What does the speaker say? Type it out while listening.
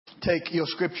Take your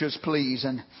scriptures, please,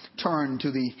 and turn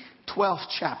to the 12th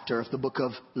chapter of the book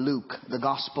of Luke, the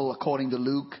Gospel according to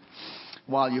Luke.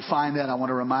 While you find that, I want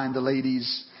to remind the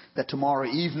ladies that tomorrow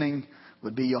evening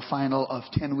would be your final of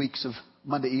 10 weeks of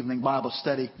Monday evening Bible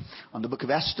study on the book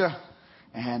of Esther.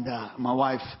 And my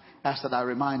wife asked that I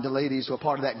remind the ladies who are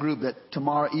part of that group that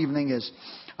tomorrow evening is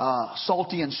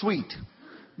salty and sweet,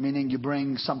 meaning you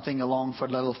bring something along for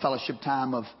a little fellowship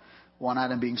time of one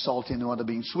item being salty and the other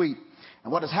being sweet.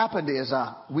 And what has happened is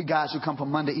we guys who come from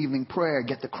Monday evening prayer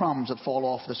get the crumbs that fall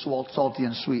off the salty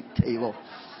and sweet table.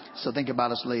 So think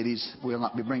about us, ladies. We'll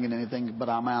not be bringing anything but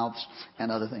our mouths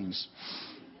and other things.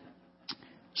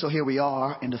 So here we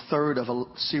are in the third of a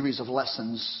series of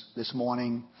lessons this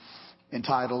morning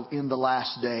entitled In the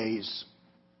Last Days.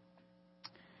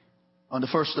 On the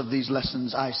first of these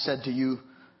lessons, I said to you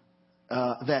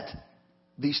that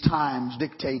these times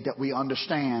dictate that we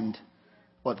understand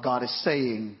what God is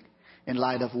saying in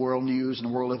light of world news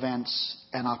and world events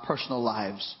and our personal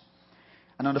lives.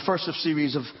 And on the first of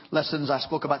series of lessons, I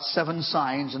spoke about 7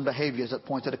 signs and behaviors that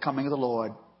point to the coming of the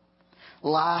Lord.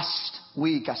 Last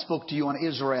week, I spoke to you on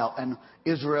Israel and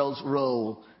Israel's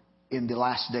role in the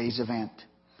last days event.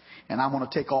 And I'm going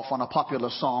to take off on a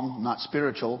popular song, not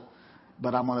spiritual,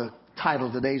 but I'm going to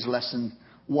title today's lesson,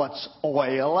 What's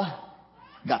Oil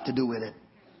Got to Do with It?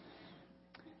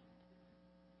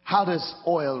 How does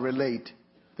oil relate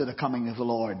to the coming of the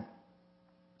Lord?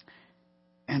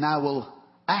 And I will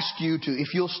ask you to,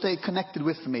 if you'll stay connected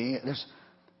with me, there's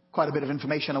quite a bit of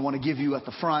information I want to give you at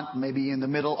the front, maybe in the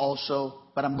middle also,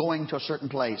 but I'm going to a certain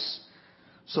place.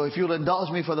 So if you'll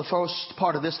indulge me for the first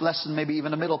part of this lesson, maybe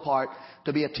even the middle part,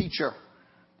 to be a teacher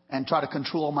and try to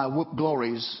control my whoop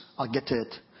glories, I'll get to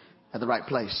it at the right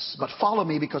place. But follow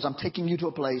me because I'm taking you to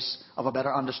a place of a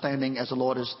better understanding as the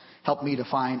Lord has helped me to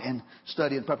find in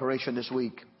study and preparation this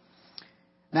week.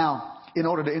 Now, in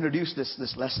order to introduce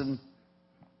this lesson,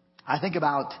 I think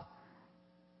about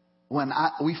when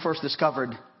we first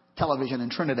discovered television in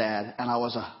Trinidad, and I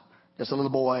was just a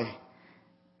little boy,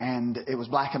 and it was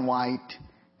black and white,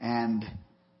 and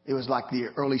it was like the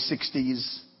early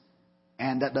 60s,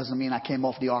 and that doesn't mean I came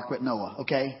off the ark with Noah,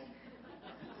 okay?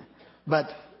 But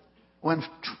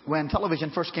when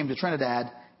television first came to Trinidad,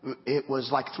 it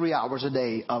was like 3 hours a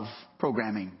day of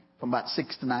programming from about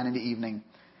 6 to 9 in the evening.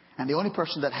 And the only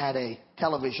person that had a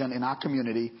television in our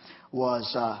community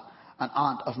was an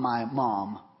aunt of my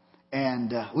mom.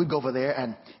 And we'd go over there,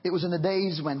 and it was in the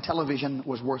days when television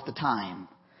was worth the time.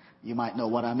 You might know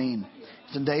what I mean.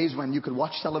 It's in days when you could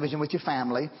watch television with your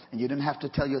family, and you didn't have to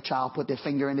tell your child put their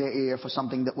finger in their ear for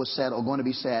something that was said or going to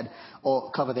be said,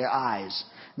 or cover their eyes.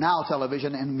 Now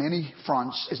television in many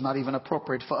fronts is not even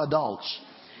appropriate for adults.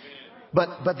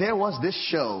 But there was this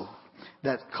show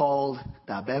that called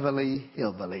the Beverly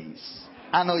Hillbillies.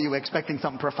 I know you were expecting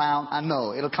something profound. I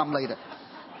know. It'll come later.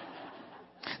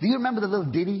 Do you remember the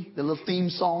little ditty, the little theme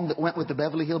song that went with the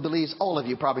Beverly Hillbillies? All of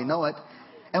you probably know it.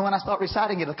 And when I start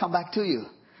reciting it, it'll come back to you.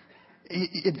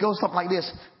 It goes something like this.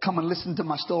 Come and listen to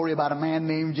my story about a man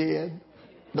named Jed,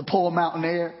 the poor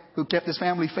mountaineer who kept his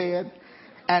family fed.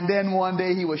 And then one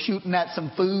day he was shooting at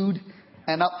some food,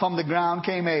 and up from the ground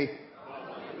came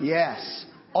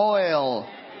oil.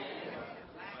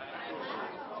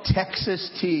 Texas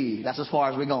tea. That's as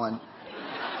far as we're going.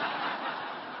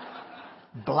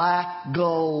 Black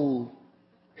gold.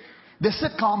 The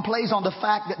sitcom plays on the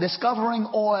fact that discovering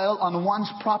oil on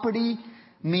one's property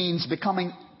means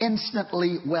becoming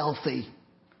instantly wealthy.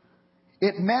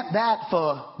 It meant that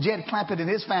for Jed Clampett and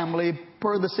his family,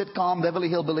 per the sitcom Beverly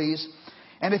Hillbillies.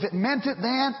 And if it meant it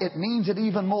then, it means it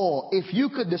even more. If you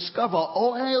could discover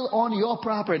oil on your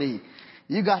property,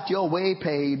 you got your way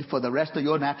paid for the rest of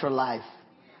your natural life.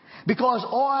 Because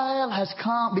oil has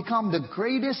become the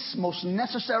greatest, most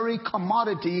necessary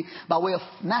commodity by way of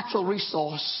natural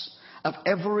resource of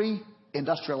every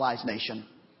industrialized nation.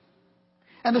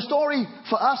 And the story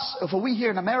for us, for we here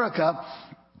in America,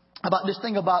 about this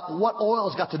thing about what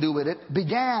oil's got to do with it,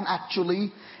 began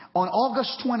actually on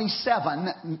August 27,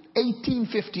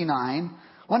 1859,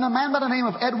 when a man by the name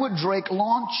of Edward Drake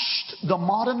launched the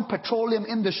modern petroleum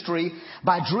industry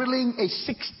by drilling a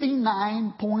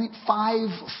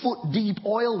 69.5 foot deep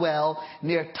oil well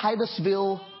near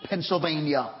Titusville,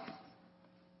 Pennsylvania.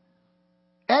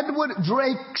 Edward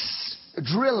Drake's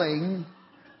drilling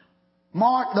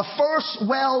marked the first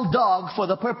well dug for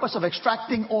the purpose of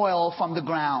extracting oil from the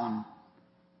ground.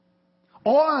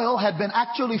 Oil had been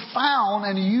actually found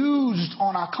and used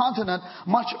on our continent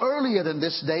much earlier than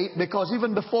this date, because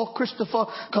even before Christopher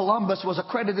Columbus was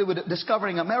accredited with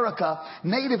discovering America,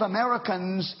 Native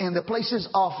Americans in the places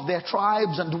of their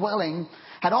tribes and dwelling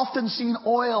had often seen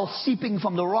oil seeping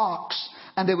from the rocks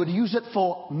and they would use it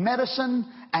for medicine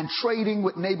and trading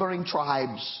with neighboring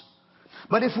tribes.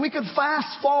 But if we could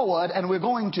fast forward, and we're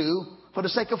going to, for the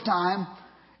sake of time,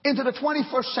 into the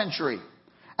 21st century,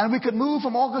 and we could move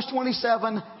from August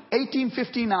 27,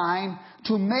 1859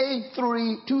 to May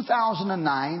 3,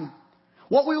 2009,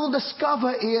 what we will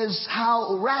discover is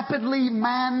how rapidly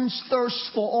man's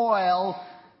thirst for oil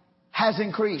has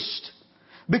increased.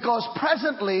 Because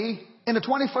presently, in the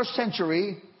 21st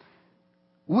century,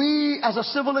 we as a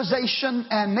civilization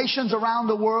and nations around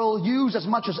the world use as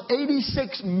much as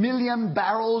 86 million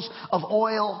barrels of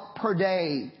oil per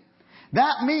day.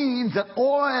 That means that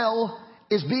oil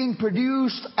is being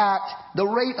produced at the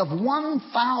rate of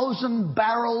 1,000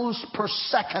 barrels per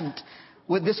second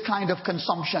with this kind of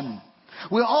consumption.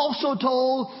 We're also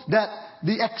told that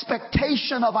the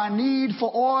expectation of our need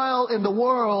for oil in the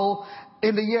world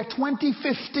in the year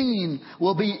 2015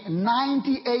 will be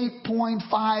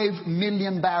 98.5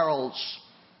 million barrels.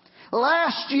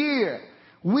 Last year,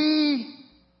 we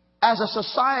as a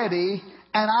society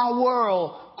and our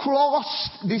world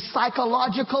crossed the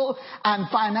psychological and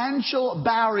financial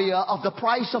barrier of the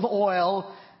price of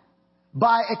oil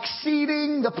by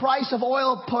exceeding the price of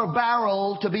oil per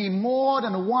barrel to be more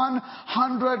than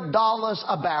 $100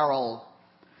 a barrel.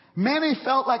 Many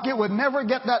felt like it would never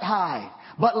get that high.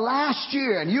 But last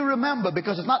year, and you remember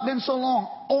because it's not been so long,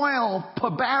 oil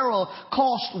per barrel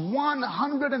cost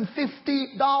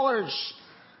 $150.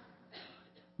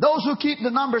 Those who keep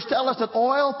the numbers tell us that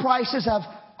oil prices have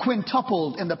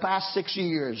quintupled in the past 6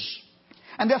 years.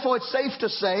 And therefore it's safe to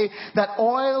say that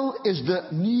oil is the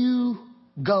new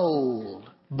gold,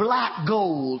 black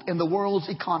gold in the world's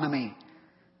economy.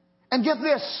 And get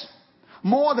this,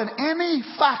 more than any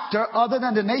factor other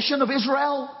than the nation of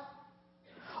Israel,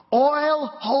 oil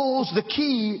holds the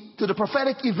key to the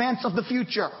prophetic events of the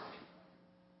future.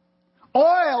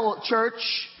 Oil,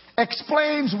 church,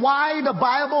 explains why the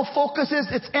Bible focuses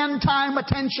its end time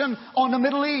attention on the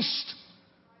Middle East.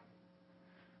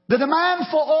 The demand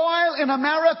for oil in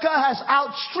America has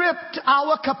outstripped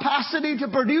our capacity to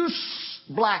produce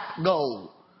black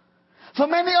gold. For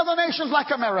many other nations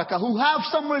like America who have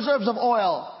some reserves of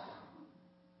oil,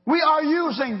 we are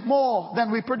using more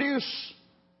than we produce.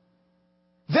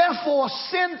 Therefore,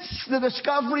 since the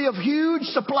discovery of huge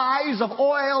supplies of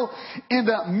oil in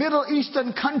the Middle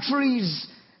Eastern countries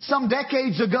some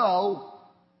decades ago,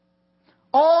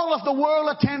 all of the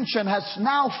world attention has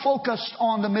now focused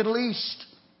on the Middle East.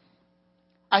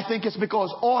 I think it's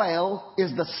because oil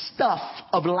is the stuff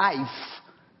of life.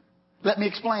 Let me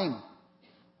explain.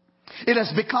 It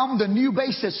has become the new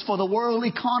basis for the world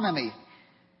economy.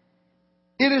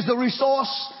 It is the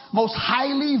resource most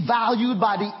highly valued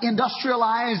by the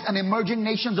industrialized and emerging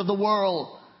nations of the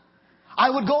world. I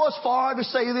would go as far to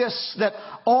say this, that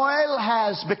oil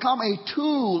has become a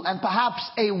tool and perhaps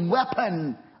a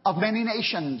weapon of many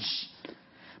nations.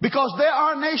 Because there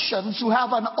are nations who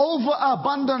have an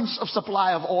overabundance of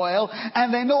supply of oil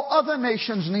and they know other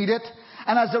nations need it.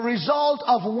 And as a result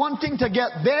of wanting to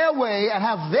get their way and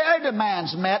have their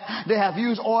demands met, they have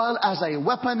used oil as a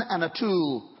weapon and a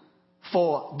tool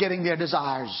for getting their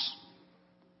desires.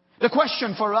 The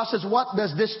question for us is, what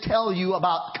does this tell you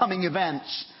about coming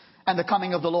events and the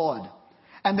coming of the Lord?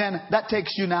 And then that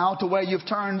takes you now to where you've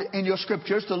turned in your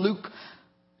scriptures to Luke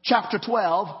chapter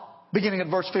 12, beginning at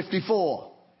verse 54.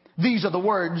 These are the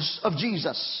words of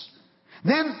Jesus.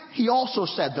 Then he also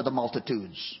said to the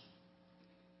multitudes,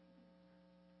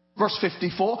 verse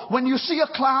 54, when you see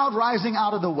a cloud rising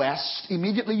out of the west,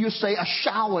 immediately you say a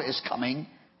shower is coming,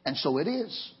 and so it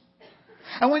is.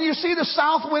 And when you see the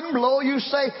south wind blow, you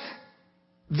say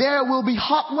there will be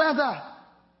hot weather,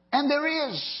 and there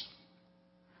is.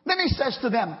 Then he says to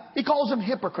them, he calls them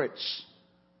hypocrites.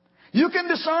 You can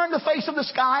discern the face of the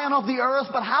sky and of the earth,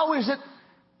 but how is it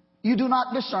you do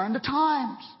not discern the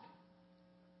times?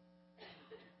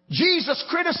 Jesus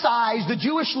criticized the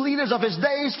Jewish leaders of his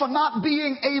days for not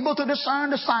being able to discern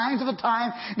the signs of the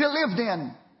time they lived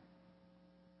in.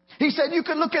 He said you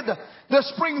can look at the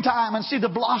springtime and see the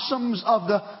blossoms of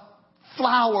the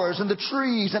flowers and the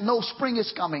trees and know spring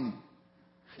is coming.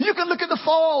 You can look at the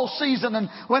fall season and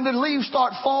when the leaves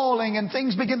start falling and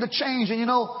things begin to change and you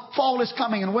know fall is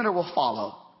coming and winter will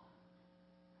follow.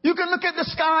 You can look at the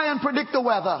sky and predict the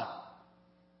weather.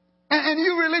 And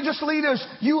you religious leaders,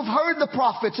 you've heard the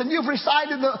prophets and you've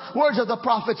recited the words of the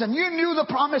prophets and you knew the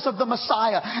promise of the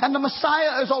Messiah. And the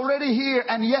Messiah is already here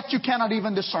and yet you cannot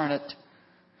even discern it.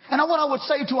 And what I would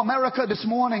say to America this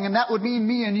morning, and that would mean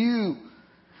me and you,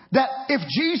 that if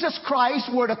Jesus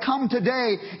Christ were to come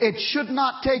today, it should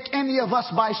not take any of us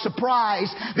by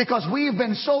surprise, because we've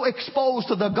been so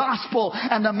exposed to the gospel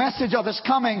and the message of His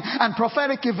coming, and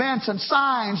prophetic events and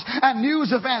signs and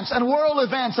news events and world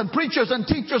events and preachers and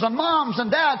teachers and moms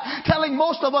and dads telling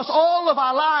most of us all of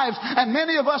our lives, and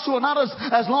many of us who are not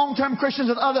as long-term Christians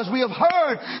as others, we have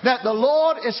heard that the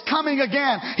Lord is coming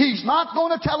again. He's not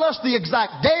going to tell us the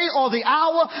exact day or the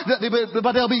hour,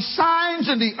 but there'll be signs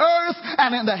in the earth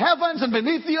and in the heavens and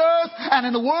beneath the earth and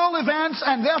in the world events,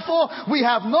 and therefore we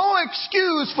have no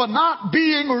excuse for not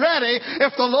being ready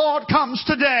if the Lord comes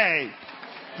today.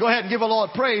 Go ahead and give the Lord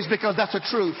praise, because that's the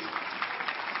truth.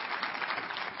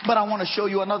 But I want to show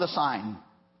you another sign.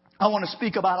 I want to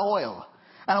speak about oil,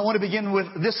 and I want to begin with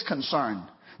this concern: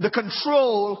 the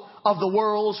control of the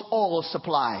world's oil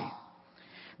supply.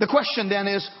 The question then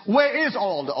is, where is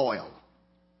all the oil?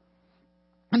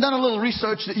 And done a little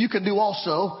research that you can do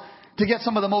also to get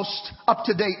some of the most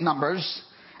up-to-date numbers.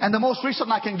 And the most recent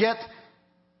I can get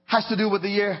has to do with the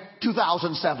year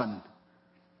 2007.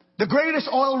 The greatest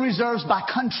oil reserves by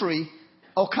country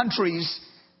or countries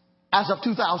as of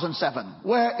 2007.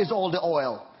 Where is all the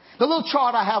oil? The little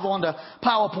chart I have on the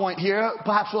PowerPoint here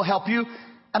perhaps will help you,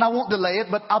 and I won't delay it,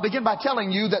 but I'll begin by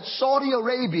telling you that Saudi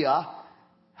Arabia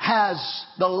has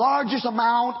the largest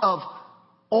amount of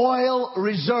oil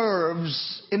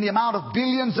reserves in the amount of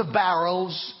billions of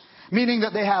barrels, meaning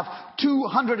that they have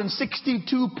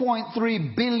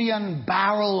 262.3 billion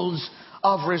barrels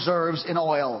of reserves in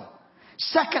oil.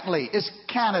 Secondly is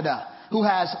Canada, who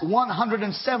has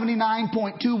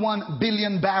 179.21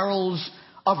 billion barrels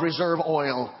of reserve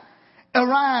oil.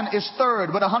 Iran is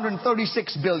third with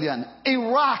 136 billion.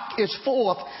 Iraq is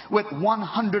fourth with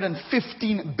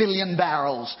 115 billion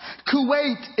barrels.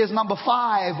 Kuwait is number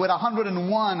 5 with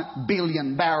 101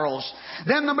 billion barrels.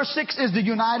 Then number 6 is the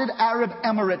United Arab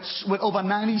Emirates with over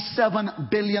 97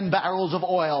 billion barrels of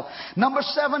oil. Number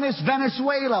 7 is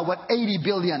Venezuela with 80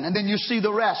 billion. And then you see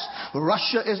the rest.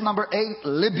 Russia is number 8.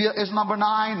 Libya is number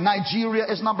 9. Nigeria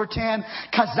is number 10.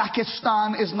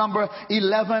 Kazakhstan is number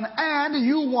 11. And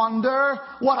you wonder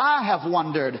what I have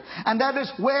wondered, and that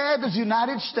is, where does the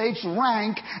United States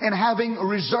rank in having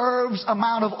reserves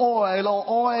amount of oil or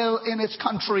oil in its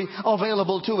country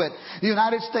available to it? The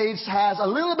United States has a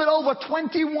little bit over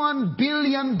 21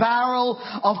 billion barrel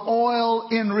of oil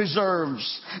in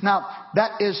reserves. Now,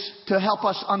 that is to help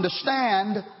us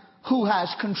understand who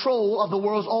has control of the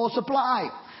world's oil supply.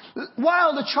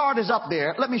 While the chart is up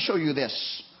there, let me show you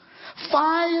this.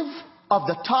 5 of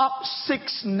the top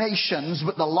 6 nations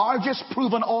with the largest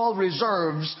proven oil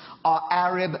reserves are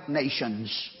Arab nations.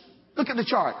 Look at the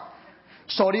chart.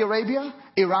 Saudi Arabia,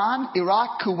 Iran,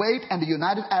 Iraq, Kuwait, and the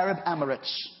United Arab Emirates.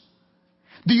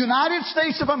 The United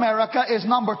States of America is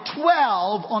number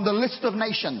 12 on the list of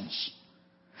nations.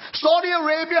 Saudi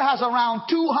Arabia has around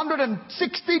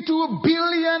 262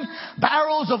 billion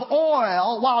barrels of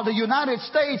oil, while the United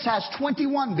States has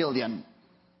 21 billion.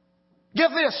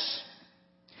 Get this.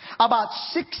 About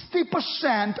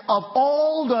 60% of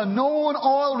all the known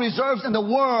oil reserves in the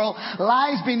world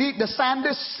lies beneath the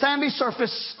sandy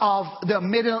surface of the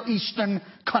Middle Eastern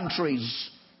countries.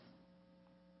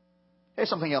 Here's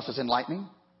something else that's enlightening.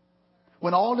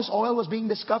 When all this oil was being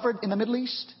discovered in the Middle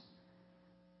East,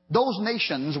 those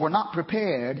nations were not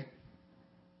prepared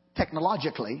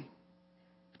technologically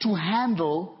to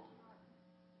handle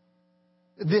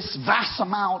this vast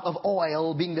amount of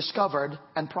oil being discovered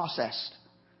and processed.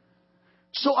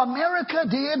 So America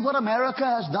did what America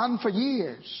has done for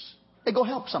years. They go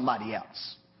help somebody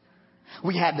else.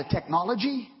 We had the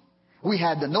technology. We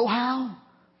had the know-how.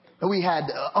 We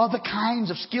had other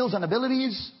kinds of skills and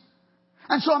abilities.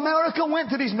 And so America went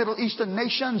to these Middle Eastern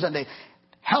nations, and they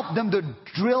helped them to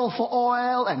drill for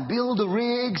oil and build the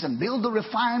rigs and build the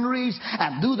refineries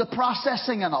and do the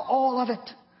processing and all of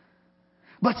it.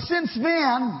 But since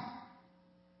then,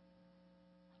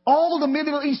 all the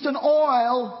Middle Eastern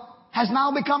oil has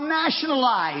now become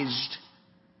nationalized,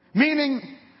 meaning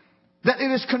that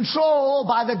it is controlled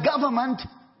by the government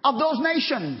of those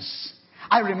nations.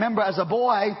 I remember as a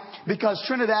boy, because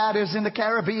Trinidad is in the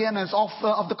Caribbean and is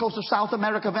off the coast of South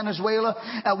America, Venezuela,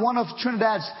 one of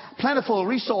Trinidad's plentiful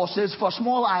resources for a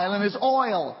small island is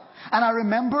oil. And I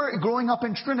remember growing up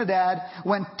in Trinidad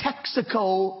when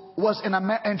Texaco was in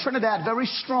Trinidad very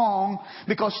strong,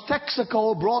 because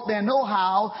Texaco brought their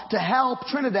know-how to help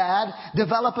Trinidad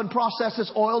develop and process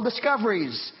its oil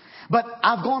discoveries. But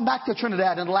I've gone back to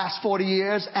Trinidad in the last 40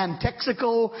 years, and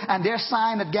Texaco and their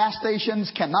sign at gas stations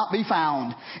cannot be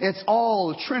found. It's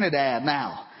all Trinidad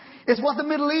now. It's what the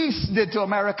Middle East did to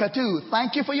America too.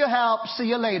 Thank you for your help. See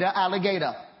you later,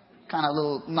 alligator. Kind of a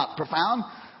little not profound.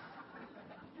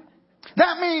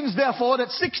 That means, therefore, that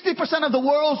 60% of the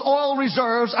world's oil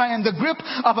reserves are in the grip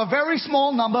of a very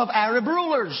small number of Arab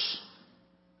rulers.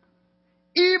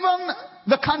 Even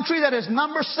the country that is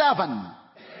number 7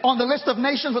 on the list of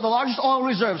nations with the largest oil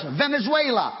reserves,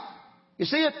 Venezuela. You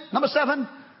see it? Number 7.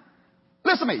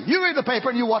 Listen to me. You read the paper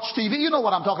and you watch TV. You know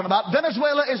what I'm talking about.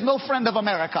 Venezuela is no friend of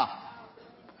America.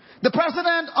 The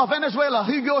president of Venezuela,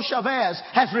 Hugo Chavez,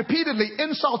 has repeatedly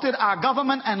insulted our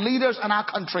government and leaders in our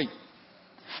country.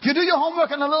 If you do your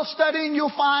homework and a little studying, you'll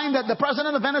find that the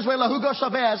president of Venezuela, Hugo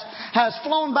Chavez, has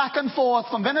flown back and forth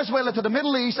from Venezuela to the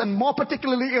Middle East, and more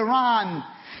particularly Iran,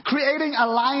 creating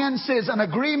alliances and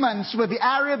agreements with the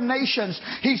Arab nations.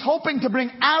 He's hoping to bring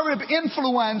Arab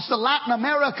influence to Latin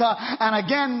America and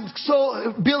again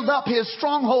so build up his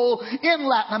stronghold in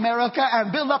Latin America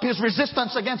and build up his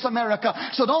resistance against America.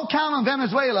 So don't count on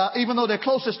Venezuela, even though they're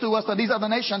closest to us, than these other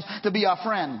nations, to be our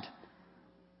friend.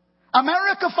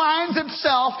 America finds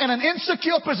itself in an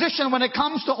insecure position when it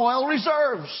comes to oil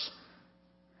reserves.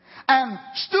 And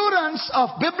students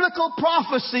of biblical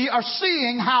prophecy are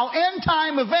seeing how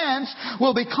end-time events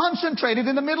will be concentrated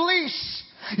in the Middle East.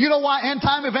 You know why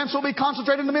end-time events will be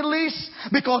concentrated in the Middle East?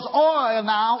 Because oil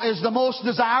now is the most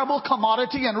desirable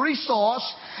commodity and resource.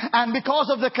 And because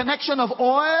of the connection of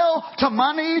oil to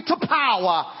money to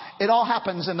power, it all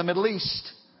happens in the Middle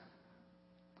East.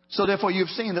 So therefore you've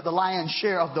seen that the lion's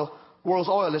share of the world's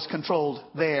oil is controlled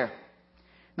there.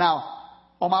 Now,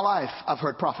 all my life I've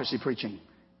heard prophecy preaching.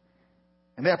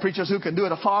 And there are preachers who can do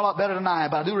it a far lot better than I.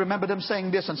 But I do remember them saying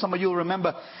this, and some of you will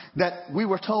remember that we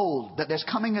were told that there's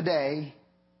coming a day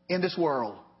in this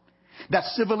world that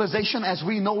civilization as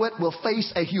we know it will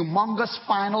face a humongous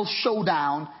final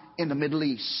showdown in the Middle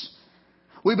East.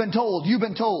 We've been told, you've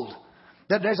been told,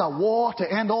 that there's a war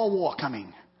to end all war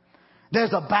coming.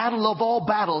 There's a battle of all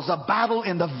battles, a battle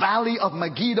in the valley of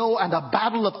Megiddo and a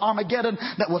battle of Armageddon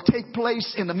that will take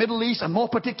place in the Middle East and more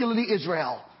particularly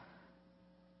Israel.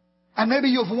 And maybe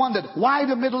you've wondered, why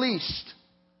the Middle East?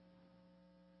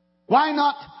 Why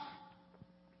not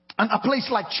a place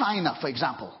like China, for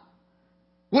example?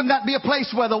 Wouldn't that be a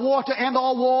place where the war to end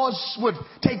all wars would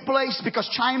take place because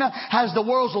China has the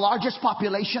world's largest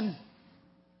population?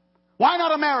 Why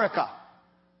not America?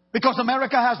 Because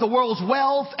America has the world's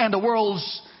wealth and the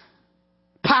world's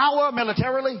power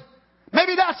militarily.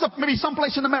 Maybe maybe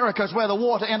someplace in America is where the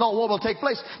war to end all war will take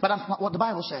place. But that's not what the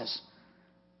Bible says.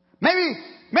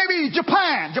 Maybe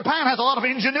Japan. Japan has a lot of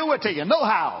ingenuity and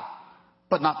know-how,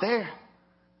 but not there.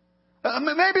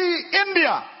 Maybe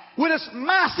India with its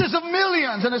masses of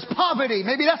millions and its poverty.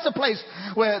 Maybe that's the place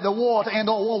where the war to end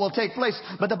all war will take place.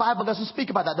 But the Bible doesn't speak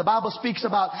about that. The Bible speaks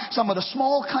about some of the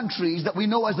small countries that we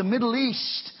know as the Middle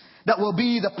East that will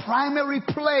be the primary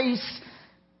place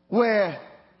where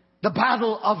the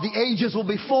battle of the ages will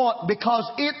be fought, because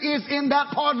it is in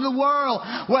that part of the world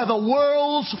where the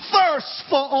world's thirst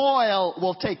for oil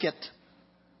will take it.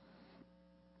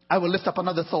 I will lift up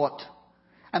another thought,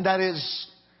 and that is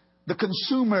the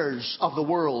consumers of the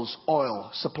world's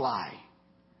oil supply.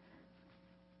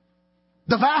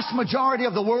 The vast majority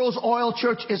of the world's oil,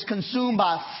 church, is consumed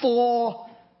by 4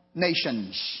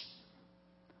 nations.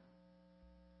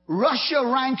 Russia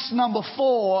ranks number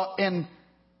 4 in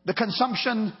the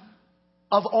consumption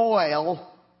of oil,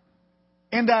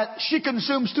 in that she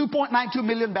consumes 2.92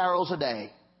 million barrels a day.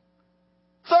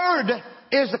 Third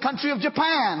is the country of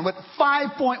Japan, with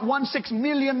 5.16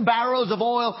 million barrels of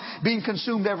oil being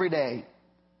consumed every day.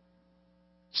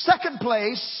 Second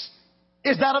place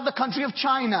is that of the country of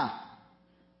China.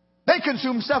 They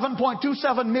consume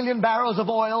 7.27 million barrels of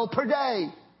oil per day.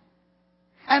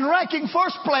 And ranking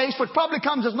first place, which probably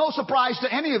comes as no surprise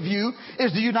to any of you,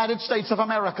 is the United States of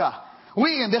America.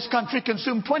 We in this country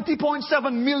consume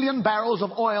 20.7 million barrels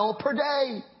of oil per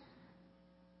day.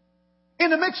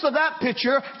 In the midst of that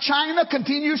picture, China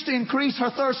continues to increase her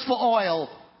thirst for oil.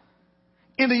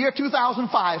 In the year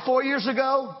 2005, 4 years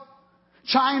ago,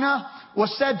 China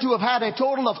was said to have had a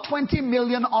total of 20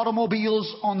 million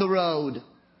automobiles on the road.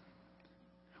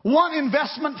 One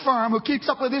investment firm who keeps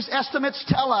up with these estimates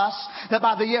tell us that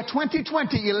by the year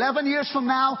 2020, 11 years from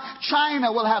now,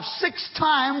 China will have 6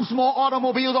 times more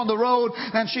automobiles on the road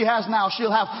than she has now.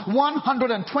 She'll have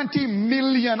 120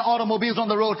 million automobiles on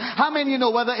the road. How many of you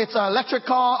know, whether it's an electric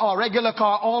car or a regular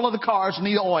car, all of the cars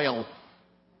need oil?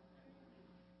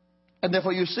 And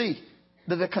therefore you see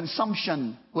that the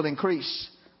consumption will increase.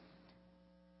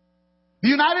 The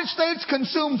United States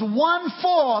consumes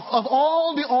 1/4 of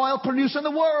all the oil produced in the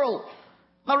world.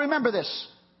 Now remember this.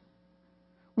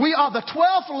 We are the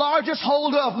 12th largest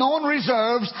holder of known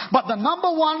reserves, but the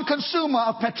number 1 consumer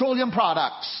of petroleum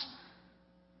products.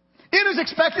 It is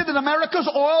expected that America's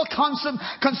oil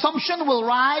consumption will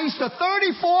rise to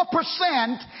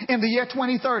 34% in the year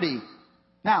 2030.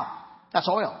 Now, that's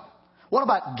oil. What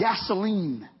about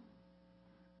gasoline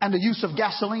and the use of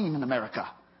gasoline in America?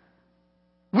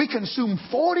 We consume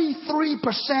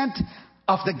 43%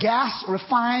 of the gas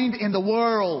refined in the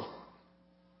world.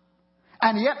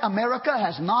 And yet America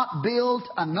has not built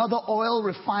another oil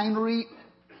refinery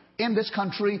in this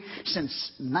country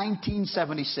since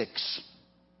 1976.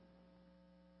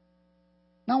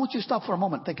 Now I want you to stop for a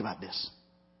moment and think about this.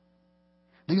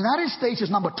 The United States is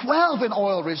number 12 in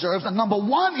oil reserves and number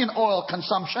 1 in oil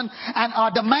consumption, and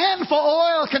our demand for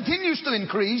oil continues to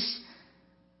increase.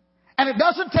 And it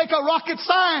doesn't take a rocket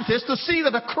scientist to see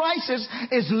that a crisis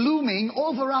is looming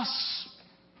over us.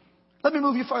 Let me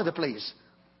move you further, please.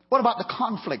 What about the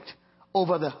conflict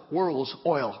over the world's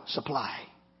oil supply?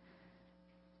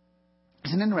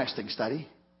 It's an interesting study.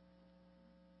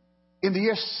 In the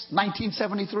year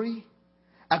 1973,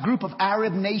 a group of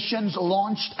Arab nations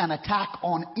launched an attack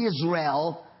on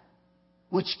Israel,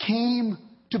 which came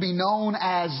to be known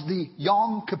as the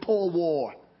Yom Kippur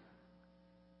War.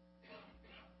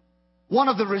 One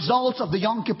of the results of the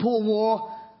Yom Kippur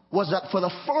War was that for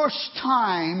the first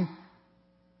time,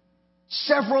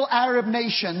 several Arab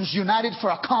nations united for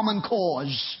a common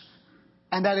cause,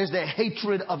 and that is their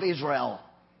hatred of Israel.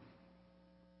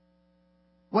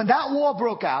 When that war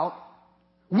broke out,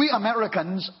 we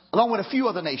Americans, along with a few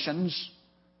other nations,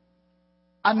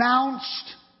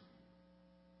 announced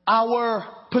our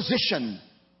position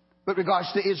with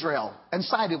regards to Israel and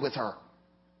sided with her.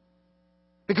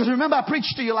 Because remember, I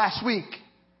preached to you last week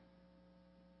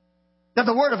that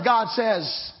the Word of God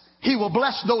says He will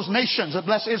bless those nations that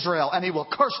bless Israel, and He will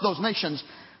curse those nations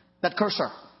that curse her.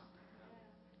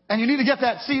 And you need to get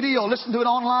that CD or listen to it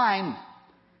online.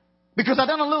 Because I've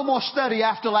done a little more study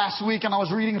after last week, and I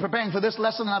was reading and preparing for this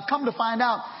lesson, and I've come to find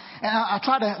out, and I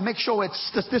try to make sure it's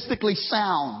statistically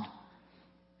sound.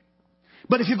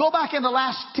 But if you go back in the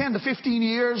last 10 to 15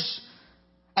 years,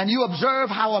 and you observe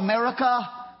how America,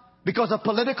 because of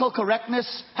political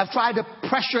correctness, have tried to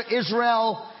pressure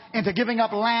Israel into giving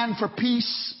up land for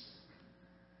peace,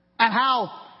 and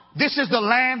how this is the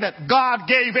land that God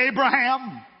gave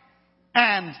Abraham,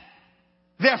 and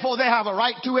therefore they have a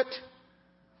right to it.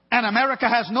 And America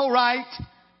has no right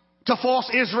to force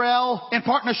Israel in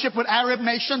partnership with Arab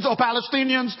nations or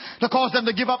Palestinians to cause them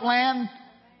to give up land.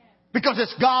 Because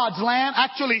it's God's land.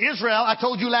 Actually, Israel, I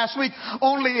told you last week,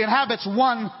 only inhabits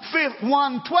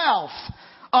 1/12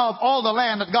 of all the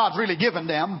land that God's really given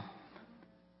them.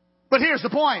 But here's the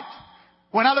point.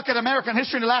 When I look at American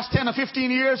history in the last 10 or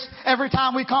 15 years, every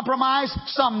time we compromise,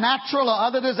 some natural or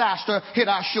other disaster hit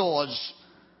our shores.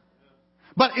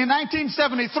 But in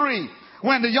 1973,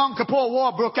 when the Yom Kippur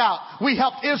War broke out, we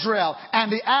helped Israel,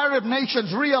 and the Arab nations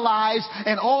realized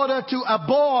in order to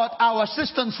abort our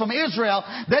assistance from Israel,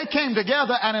 they came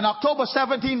together, and in October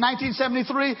 17,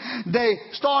 1973, they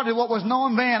started what was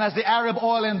known then as the Arab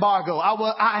oil embargo.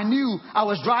 I knew I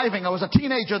was driving. I was a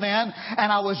teenager then, and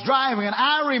I was driving, and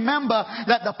I remember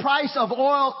that the price of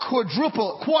oil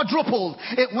quadrupled.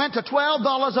 It went to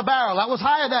 $12 a barrel. That was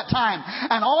high at that time.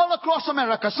 And all across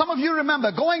America, some of you remember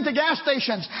going to gas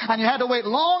stations, and you had to wait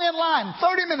long in line,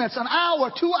 30 minutes, an hour,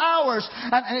 2 hours.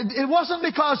 And it wasn't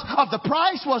because of the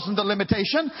price wasn't the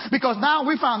limitation, because now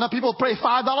we found that people pay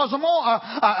 $5 or more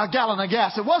a gallon of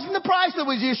gas. It wasn't the price that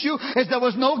was the issue, is there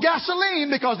was no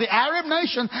gasoline, because the Arab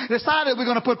nation decided we're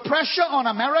going to put pressure on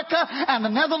America and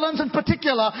the Netherlands in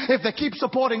particular if they keep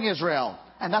supporting Israel.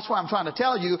 And that's why I'm trying to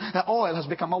tell you that oil has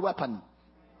become a weapon.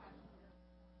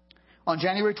 On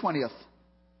January 20th,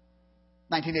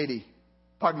 1980,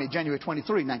 January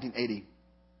 23, 1980.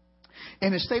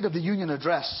 In his State of the Union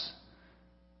address,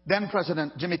 then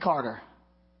President Jimmy Carter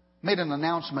made an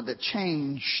announcement that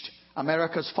changed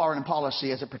America's foreign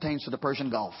policy as it pertains to the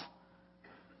Persian Gulf.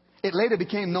 It later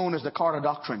became known as the Carter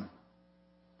Doctrine.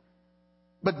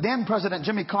 But then President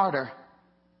Jimmy Carter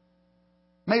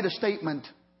made a statement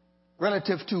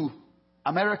relative to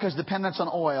America's dependence on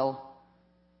oil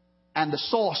and the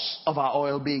source of our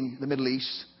oil being the Middle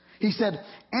East. He said,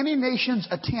 any nation's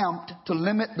attempt to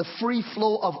limit the free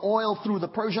flow of oil through the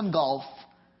Persian Gulf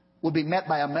will be met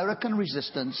by American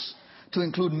resistance, to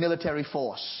include military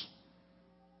force.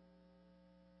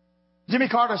 Jimmy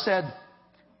Carter said,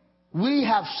 we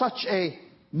have such a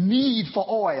need for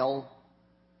oil,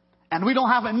 and we don't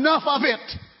have enough of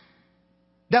it,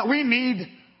 that we need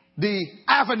the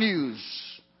avenues,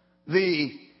 the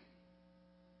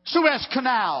Suez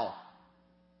Canal,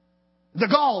 the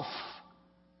Gulf,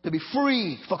 to be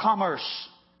free for commerce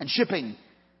and shipping.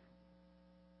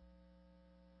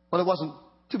 Well, it wasn't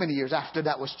too many years after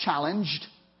that was challenged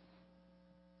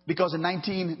Because in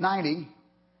 1990,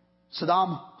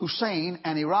 Saddam Hussein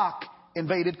and Iraq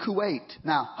invaded Kuwait.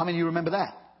 Now, how many of you remember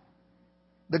that?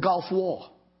 The Gulf War.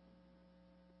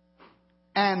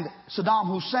 And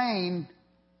Saddam Hussein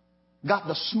got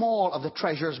the small of the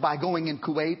treasures by going in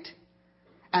Kuwait.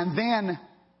 And then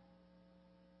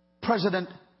President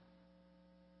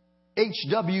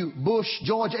H.W. Bush,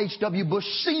 George H.W. Bush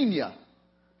Sr.,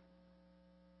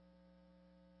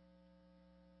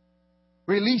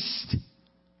 released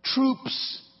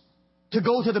troops to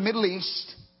go to the Middle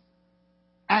East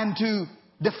and to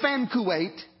defend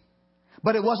Kuwait.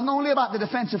 But it wasn't only about the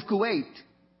defense of Kuwait.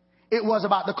 It was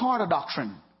about the Carter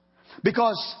Doctrine.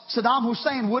 Because Saddam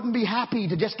Hussein wouldn't be happy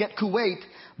to just get Kuwait.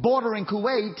 Bordering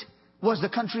Kuwait was the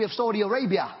country of Saudi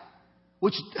Arabia,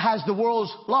 which has the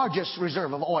world's largest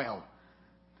reserve of oil.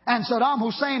 And Saddam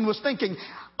Hussein was thinking,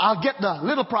 I'll get the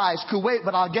little prize, Kuwait,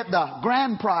 but I'll get the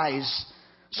grand prize,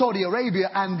 Saudi Arabia,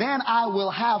 and then I will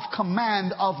have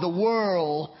command of the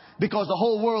world because the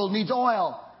whole world needs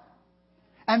oil.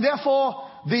 And therefore,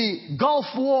 the Gulf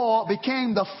War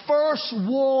became the first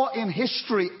war in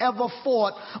history ever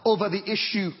fought over the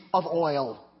issue of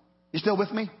oil. You still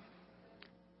with me?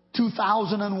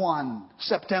 2001,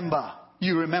 September.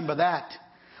 You remember that.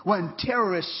 When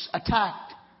terrorists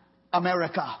attacked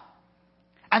America.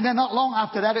 And then not long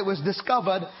after that, it was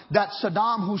discovered that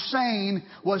Saddam Hussein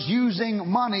was using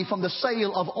money from the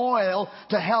sale of oil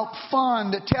to help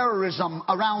fund terrorism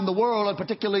around the world, and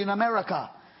particularly in America.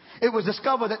 It was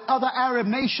discovered that other Arab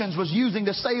nations was using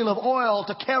the sale of oil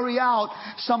to carry out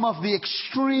some of the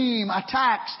extreme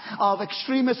attacks of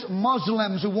extremist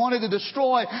Muslims who wanted to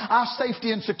destroy our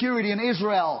safety and security in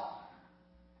Israel.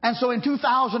 And so in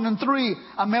 2003,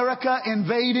 America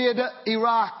invaded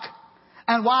Iraq.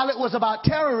 And while it was about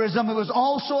terrorism, it was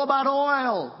also about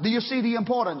oil. Do you see the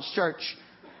importance, church?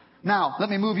 Now, let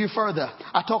me move you further.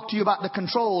 I talked to you about the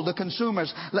control, the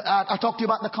consumers. I talked to you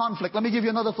about the conflict. Let me give you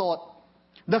another thought.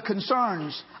 The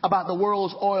concerns about the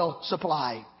world's oil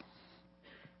supply.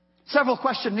 Several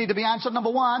questions need to be answered.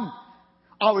 Number one,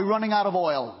 are we running out of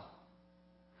oil?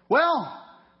 Well,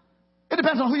 it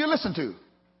depends on who you listen to.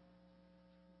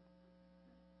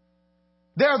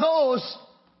 There are those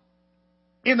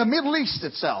in the Middle East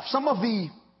itself, some of the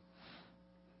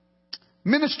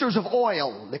ministers of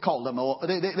oil, they call them.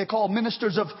 They call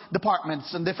ministers of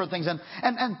departments and different things.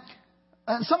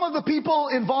 And some of the people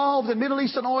involved in Middle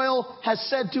Eastern oil has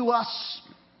said to us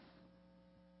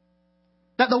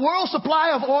that the world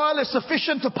supply of oil is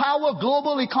sufficient to power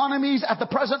global economies at the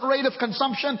present rate of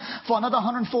consumption for another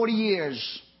 140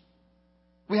 years.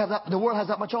 The world has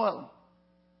that much oil,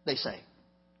 they say.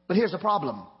 But here's the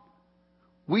problem.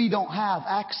 We don't have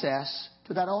access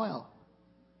to that oil.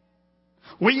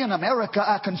 We in America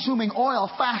are consuming oil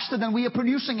faster than we are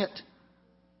producing it.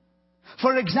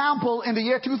 For example, in the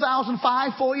year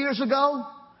 2005, 4 years ago,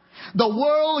 the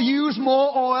world used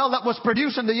more oil that was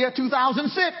produced in the year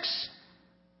 2006.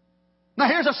 Now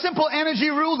here's a simple energy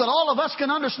rule that all of us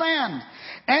can understand.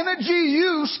 Energy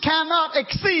use cannot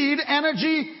exceed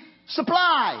energy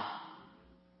supply.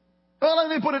 Well, let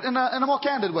me put it in a more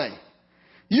candid way.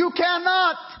 You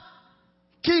cannot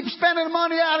keep spending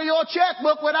money out of your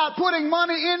checkbook without putting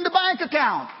money in the bank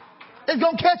account. It's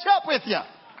going to catch up with you.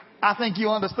 I think you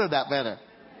understood that better.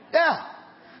 Yeah.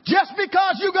 Just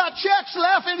because you got checks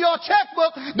left in your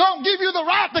checkbook don't give you the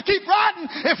right to keep writing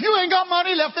if you ain't got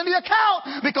money left in the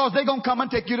account, because they're going to come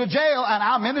and take you to jail, and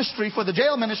our ministry for the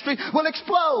jail ministry will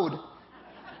explode.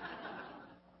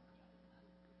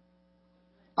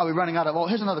 Are we running out of oil?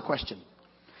 Here's another question.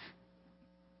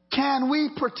 Can we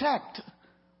protect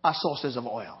our sources of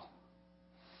oil?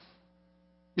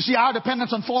 You see, our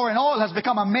dependence on foreign oil has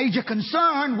become a major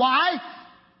concern. Why?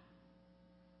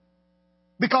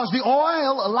 Because the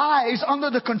oil lies under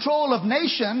the control of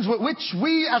nations with which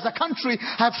we as a country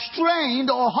have strained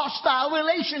or hostile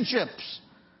relationships.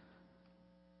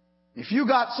 If you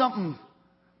got something,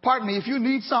 if you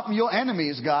need something your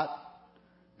enemy's got,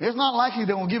 it's not likely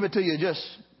they won't give it to you just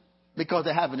because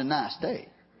they're having a nice day.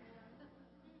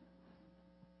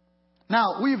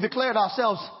 Now, we've declared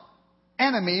ourselves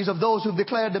enemies of those who've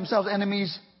declared themselves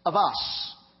enemies of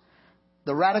us.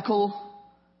 The radical,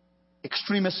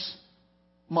 extremist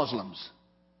Muslims.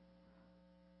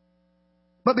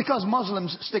 But because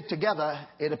Muslims stick together,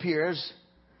 it appears,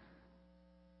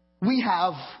 we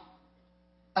have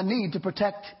a need to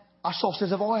protect our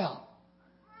sources of oil.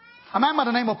 A man by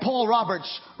the name of Paul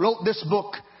Roberts wrote this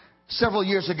book several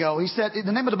years ago. He said,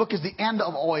 the name of the book is The End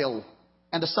of Oil.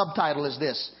 And the subtitle is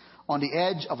this: On the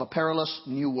Edge of a Perilous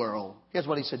New World. Here's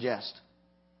what he suggests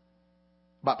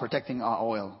about protecting our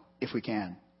oil, if we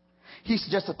can. He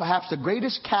suggests that perhaps the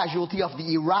greatest casualty of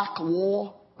the Iraq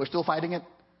War We're still fighting it.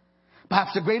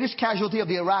 Perhaps the greatest casualty of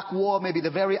the Iraq war may be the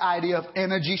very idea of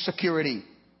energy security.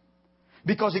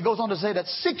 Because he goes on to say that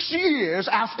 6 years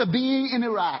after being in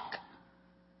Iraq,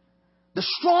 the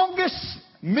strongest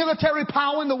military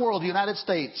power in the world, the United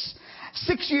States,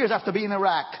 6 years after being in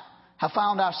Iraq, have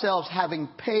found ourselves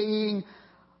paying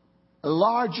a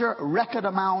larger record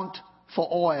amount for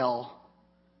oil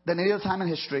than any other time in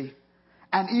history.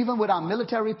 And even with our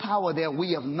military power there,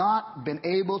 we have not been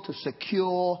able to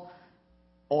secure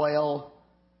oil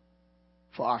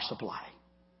for our supply.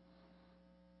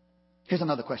 Here's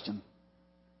another question.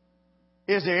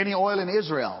 Is there any oil in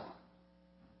Israel?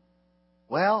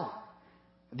 Well,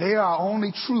 they are our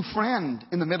only true friend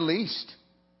in the Middle East.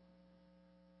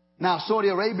 Now, Saudi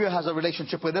Arabia has a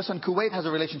relationship with us and Kuwait has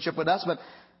a relationship with us, but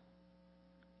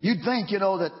you'd think,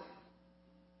 that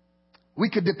we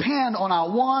could depend on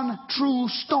our one true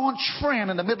staunch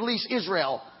friend in the Middle East,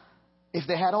 Israel, if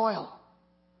they had oil.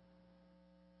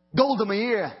 Golda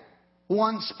Meir,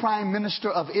 once Prime Minister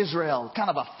of Israel, kind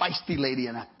of a feisty lady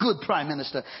and a good Prime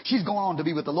Minister. She's going on to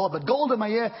be with the Lord. But Golda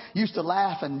Meir used to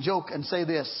laugh and joke and say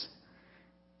this.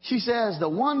 She says, the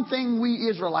one thing we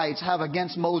Israelites have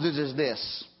against Moses is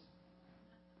this.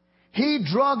 He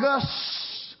drug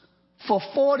us for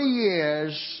 40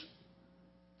 years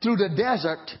through the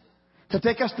desert to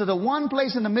take us to the one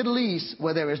place in the Middle East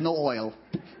where there is no oil.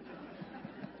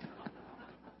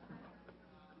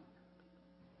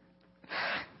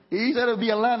 He said it would be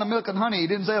a land of milk and honey. He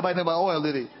didn't say anything about oil,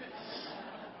 did he?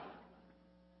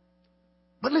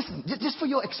 But listen, just for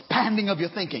your expanding of your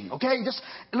thinking, okay?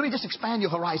 Let me just expand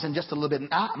your horizon just a little bit.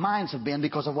 Mine's have been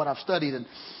because of what I've studied. And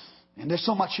there's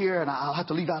so much here, and I'll have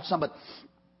to leave out some. But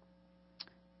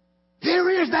there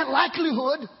is that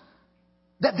likelihood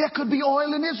that there could be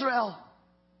oil in Israel.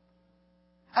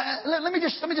 Let me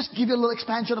just give you a little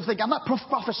expansion of thinking. I'm not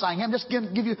prophesying. I'm just going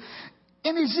to give you,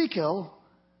 in Ezekiel,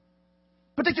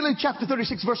 particularly chapter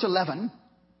 36, verse 11,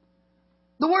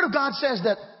 the Word of God says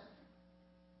that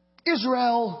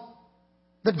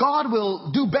that God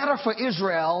will do better for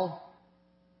Israel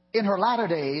in her latter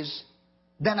days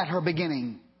than at her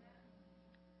beginning.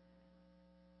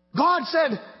 God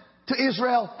said to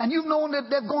Israel, and you've known that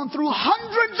they've gone through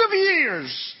hundreds of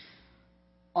years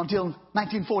until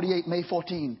 1948, May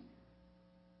 14,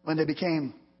 when they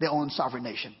became their own sovereign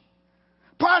nation.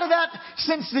 Prior to that,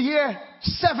 since the year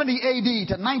 70 AD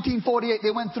to 1948,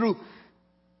 they went through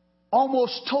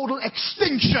almost total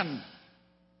extinction.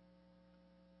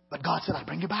 But God said, I'll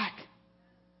bring you back.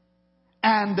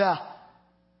 And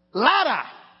latter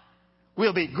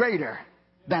will be greater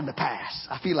than the past.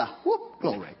 I feel a whoop,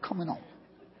 glory coming on.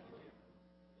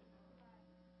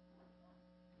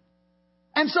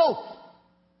 And so,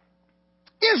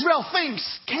 Israel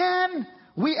thinks, can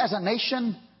we as a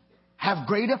nation have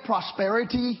greater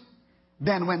prosperity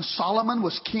than when Solomon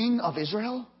was king of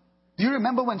Israel? Do you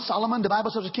remember when Solomon, the Bible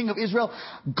says, was king of Israel,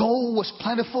 gold was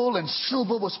plentiful and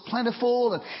silver was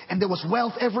plentiful and there was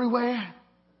wealth everywhere?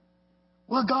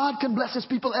 Well, God can bless His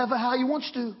people ever how He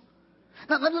wants to.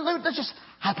 Now, let's just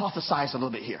hypothesize a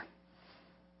little bit here.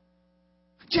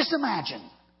 Just imagine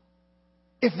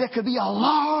if there could be a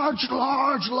large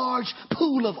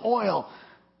pool of oil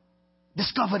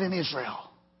discovered in Israel.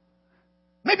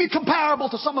 Maybe comparable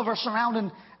to some of our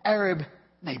surrounding Arab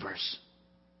neighbors.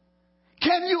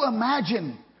 Can you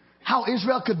imagine how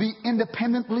Israel could be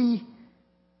independently,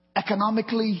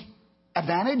 economically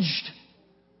advantaged?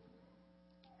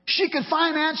 She could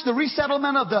finance the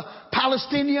resettlement of the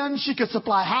Palestinians. She could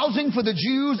supply housing for the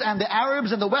Jews and the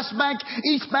Arabs in the West Bank,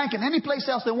 East Bank, and any place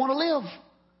else they want to live.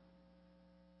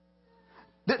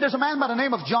 There's a man by the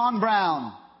name of John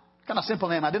Brown. Kind of simple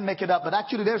name. I didn't make it up. But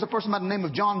actually there's a person by the name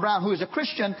of John Brown who is a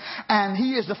Christian. And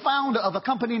he is the founder of a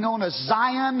company known as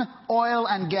Zion Oil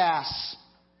and Gas.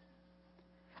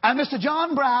 And Mr.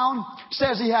 John Brown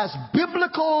says he has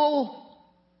biblical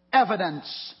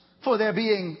evidence for there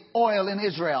being oil in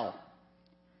Israel.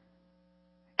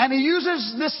 And he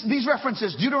uses these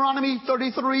references, Deuteronomy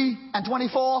 33 and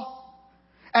 24.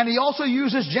 And he also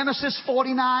uses Genesis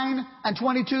 49 and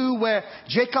 22, where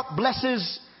Jacob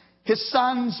blesses his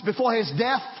sons before his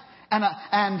death.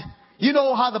 And you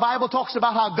know how the Bible talks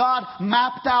about how God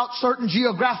mapped out certain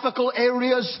geographical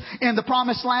areas in the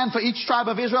promised land for each tribe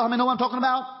of Israel. How many know what I'm talking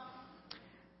about?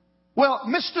 Well,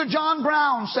 Mr. John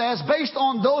Brown says, based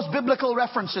on those biblical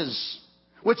references,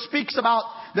 which speaks about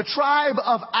the tribe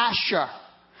of Asher.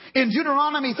 In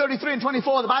Deuteronomy 33 and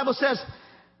 24, the Bible says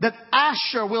that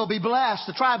Asher will be blessed,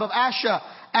 the tribe of Asher,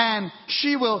 and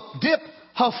she will dip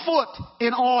her foot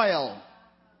in oil.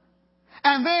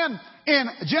 And then in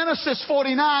Genesis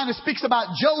 49, it speaks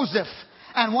about Joseph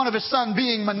and one of his sons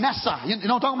being Manasseh. You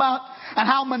know what I'm talking about? And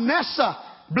how Manasseh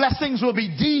blessings will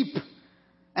be deep.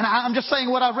 And I'm just saying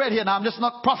what I've read here now. I'm just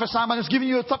not prophesying. I'm just giving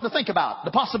you something to think about.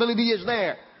 The possibility is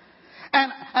there. And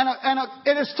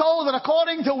it is told that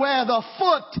according to where the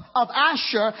foot of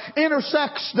Asher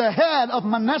intersects the head of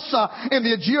Manasseh in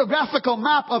the geographical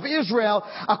map of Israel,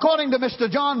 according to Mr.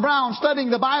 John Brown studying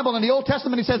the Bible in the Old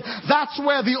Testament, he says that's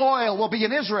where the oil will be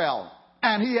in Israel.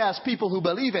 And he has people who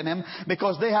believe in him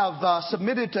because they have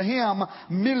submitted to him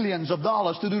millions of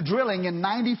dollars to do drilling in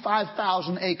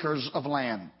 95,000 acres of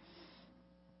land.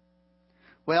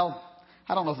 Well,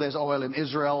 I don't know if there's oil in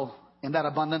Israel in that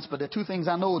abundance, but there are two things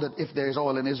I know that if there's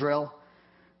oil in Israel.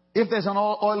 If there's an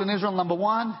oil in Israel, number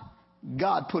one,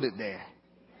 God put it there.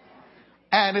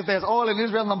 And if there's oil in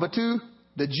Israel, number two,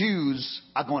 the Jews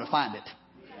are going to find it.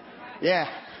 Yeah.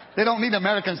 They don't need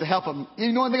Americans to help them.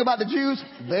 You know anything about the Jews?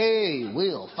 They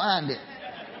will find it.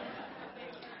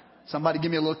 Somebody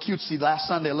give me a little cutesy last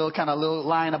Sunday, a little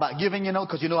line about giving,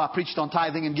 because I preached on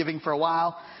tithing and giving for a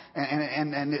while.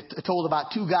 And it told about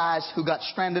two guys who got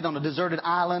stranded on a deserted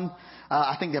island.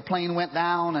 I think their plane went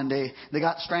down and they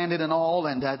got stranded and all.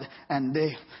 And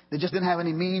they just didn't have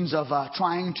any means of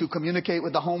trying to communicate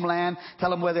with the homeland,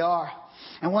 tell them where they are.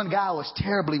 And one guy was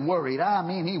terribly worried.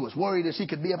 He was worried as he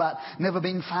could be about never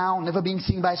being found, never being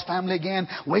seen by his family again,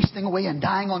 wasting away and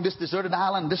dying on this deserted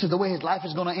island. This is the way his life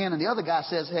is going to end. And the other guy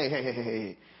says,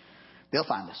 hey, they'll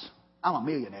find us. I'm a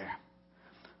millionaire.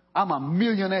 I'm a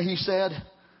millionaire, he said,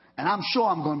 and I'm sure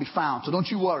I'm going to be found. So don't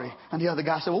you worry. And the other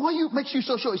guy said, well, what makes you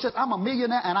so sure? He says, I'm a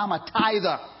millionaire and I'm a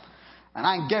tither. And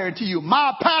I can guarantee you,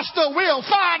 my pastor will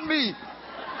find me.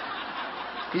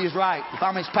 He is right. If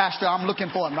I'm his pastor, I'm looking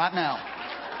for him right now.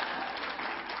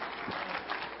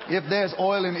 If there's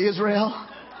oil in Israel,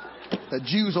 the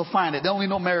Jews will find it. They only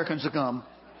know Americans to come.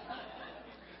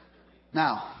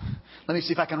 Now, let me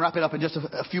see if I can wrap it up in just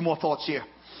a few more thoughts here.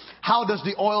 How does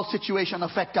the oil situation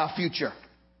affect our future?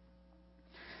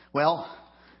 Well,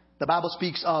 the Bible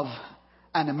speaks of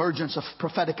an emergence of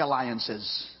prophetic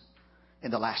alliances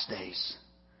in the last days.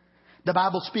 The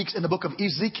Bible speaks in the book of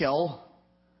Ezekiel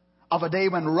of a day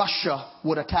when Russia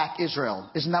would attack Israel.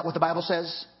 Isn't that what the Bible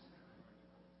says?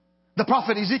 The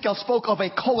prophet Ezekiel spoke of a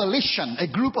coalition, a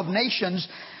group of nations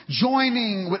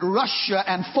joining with Russia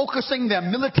and focusing their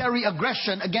military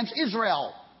aggression against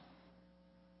Israel.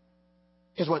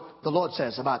 Here's what the Lord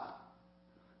says about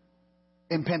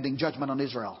impending judgment on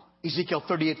Israel. Ezekiel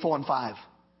 38:4-5.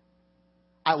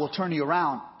 I will turn you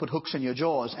around, put hooks in your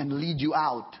jaws, and lead you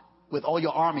out with all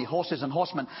your army, horses and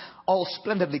horsemen, all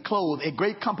splendidly clothed, a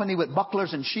great company with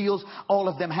bucklers and shields, all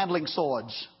of them handling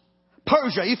swords.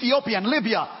 Persia, Ethiopia, and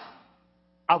Libya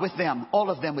are with them, all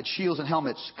of them with shields and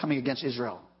helmets coming against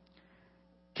Israel.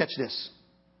 Catch this.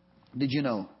 Did you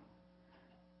know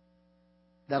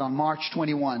that on March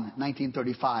 21,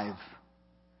 1935,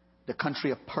 the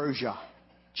country of Persia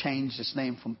changed its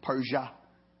name from Persia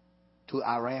to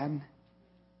Iran?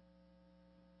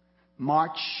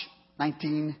 March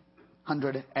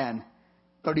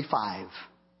 1935.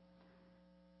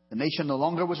 The nation no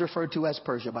longer was referred to as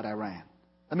Persia, but Iran.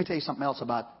 Let me tell you something else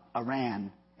about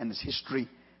Iran and its history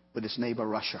with its neighbor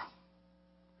Russia.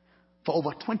 For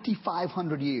over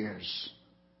 2,500 years,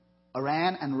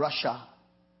 Iran and Russia,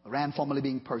 Iran formerly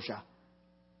being Persia,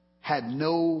 had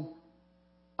no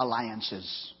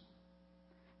alliances.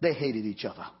 They hated each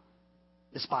other,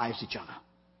 despised each other.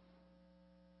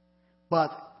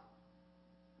 But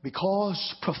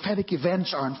because prophetic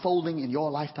events are unfolding in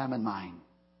your lifetime and mine,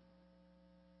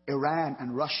 Iran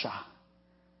and Russia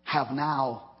have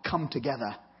now come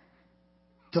together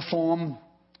to form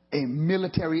a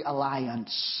military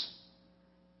alliance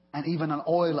and even an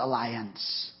oil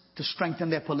alliance to strengthen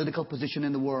their political position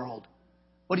in the world.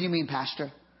 What do you mean,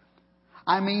 Pastor?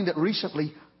 I mean that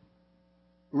recently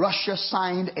Russia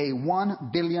signed a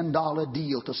 $1 billion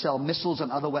deal to sell missiles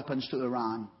and other weapons to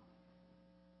Iran.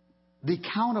 The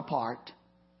counterpart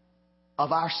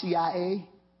of our CIA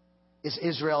is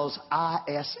Israel's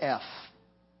ISF.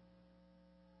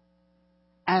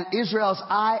 And Israel's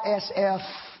ISF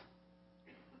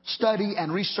study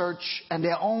and research and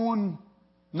their own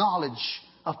knowledge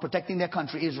of protecting their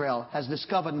country, Israel, has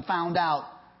discovered and found out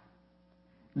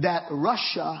that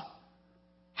Russia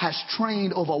has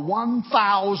trained over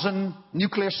 1,000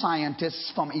 nuclear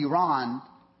scientists from Iran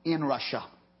in Russia.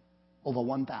 Over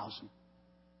 1,000.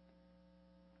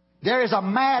 There is a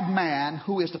madman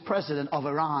who is the president of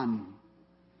Iran.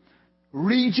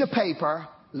 Read your paper,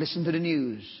 listen to the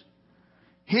news.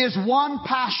 His one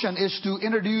passion is to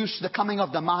introduce the coming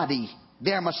of the Mahdi,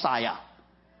 their Messiah.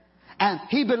 And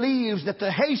he believes that to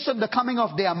hasten the coming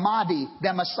of their Mahdi,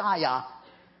 their Messiah,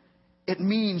 it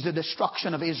means the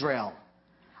destruction of Israel.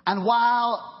 And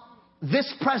while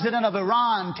this president of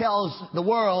Iran tells the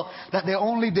world that they're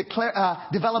only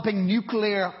developing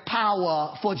nuclear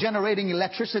power for generating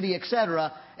electricity,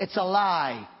 etc., it's a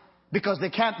lie because they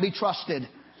can't be trusted.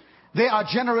 They are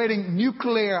generating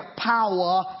nuclear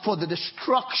power for the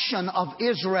destruction of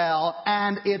Israel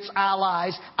and its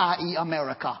allies, i.e.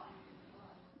 America.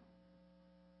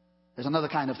 There's another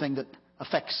kind of thing that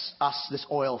affects us, this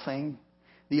oil thing.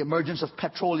 The emergence of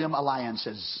petroleum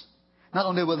alliances. Not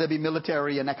only will there be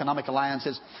military and economic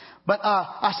alliances, but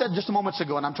I said just moments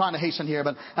ago, and I'm trying to hasten here,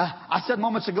 but I said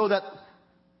moments ago that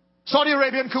Saudi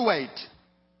Arabia and Kuwait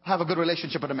have a good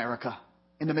relationship with America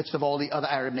in the midst of all the other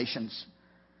Arab nations.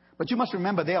 But you must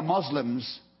remember they are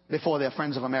Muslims before they're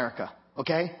friends of America.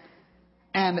 Okay?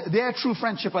 And their true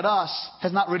friendship with us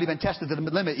has not really been tested to the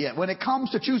limit yet. When it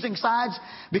comes to choosing sides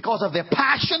because of their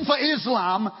passion for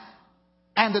Islam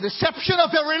and the deception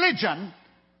of their religion,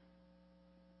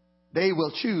 they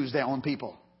will choose their own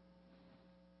people.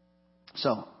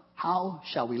 So, how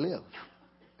shall we live?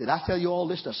 Did I tell you all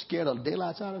this to scare the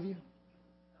daylights out of you?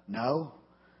 No.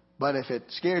 But if it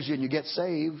scares you and you get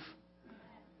saved,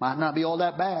 might not be all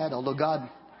that bad, although God...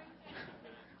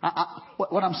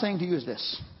 What I'm saying to you is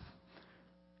this.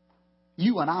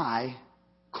 You and I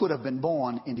could have been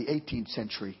born in the 18th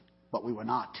century, but we were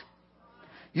not.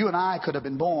 You and I could have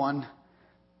been born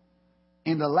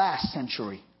in the last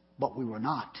century, but we were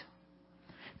not.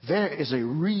 There is a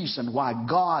reason why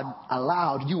God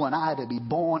allowed you and I to be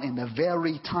born in the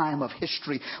very time of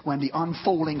history when the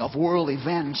unfolding of world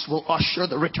events will usher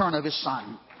the return of His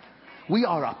Son. We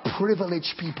are a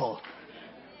privileged people.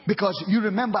 Because you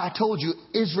remember I told you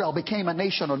Israel became a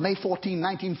nation on May 14,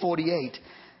 1948.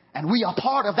 And we are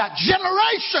part of that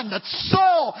generation that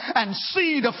saw and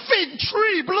see the fig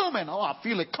tree blooming. Oh, I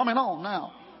feel it coming on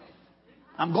now.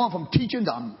 I'm going from teaching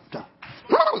to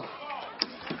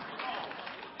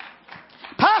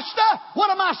Pastor, what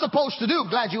am I supposed to do?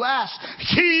 Glad you asked.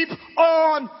 Keep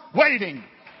on waiting.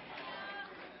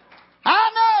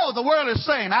 I know the world is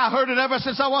saying, I heard it ever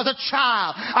since I was a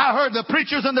child. I heard the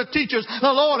preachers and the teachers, the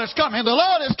Lord is coming, the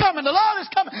Lord is coming, the Lord is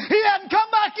coming. He hasn't come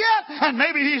back yet, and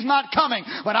maybe He's not coming.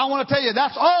 But I want to tell you,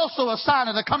 that's also a sign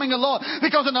of the coming of the Lord.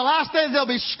 Because in the last days there'll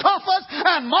be scoffers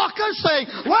and mockers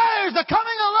saying, where's the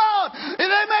coming of the Lord? And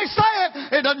they may say it,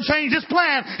 it doesn't change His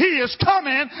plan. He is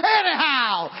coming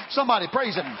anyhow. Somebody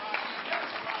praise Him.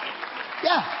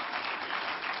 Yeah.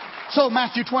 So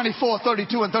Matthew 24,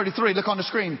 32 and 33. Look on the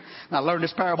screen. Now learn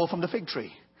this parable from the fig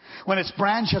tree. When its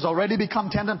branch has already become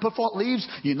tender and put forth leaves,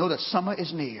 you know that summer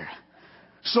is near.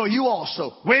 So you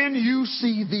also, when you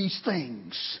see these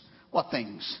things. What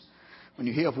things? When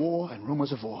you hear of war and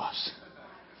rumors of wars.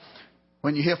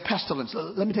 When you hear of pestilence.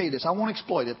 Let me tell you this. I won't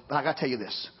exploit it, but I got to tell you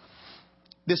this.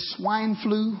 This swine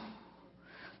flu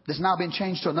that's now been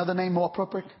changed to another name more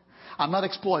appropriate. I'm not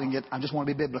exploiting it. I just want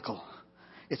to be biblical.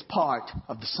 It's part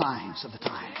of the signs of the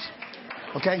times.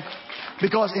 Okay?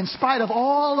 Because in spite of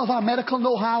all of our medical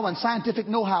know-how and scientific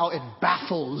know-how, it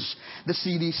baffles the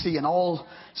CDC and all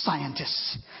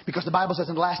scientists. Because the Bible says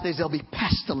in the last days there'll be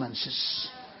pestilences.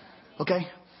 Okay?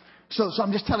 So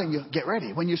I'm just telling you, get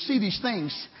ready. When you see these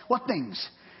things, what things?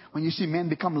 When you see men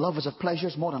become lovers of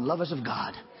pleasures more than lovers of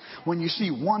God. When you see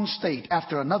one state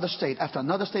after another state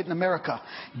in America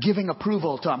giving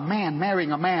approval to a man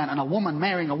marrying a man and a woman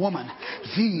marrying a woman.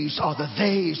 These are the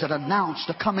days that announce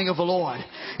the coming of the Lord.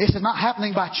 This is not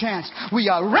happening by chance. We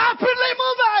are rapidly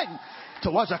moving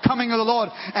towards the coming of the Lord.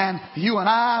 And you and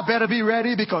I better be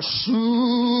ready because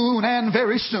soon and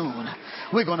very soon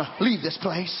we're going to leave this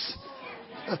place.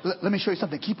 Let me show you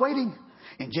something. Keep waiting.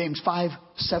 In James 5,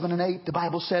 7 and 8, the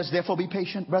Bible says, therefore be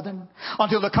patient, brethren,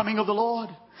 until the coming of the Lord.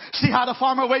 See how the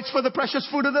farmer waits for the precious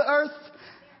fruit of the earth,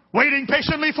 waiting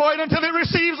patiently for it until it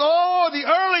receives, the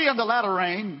early and the latter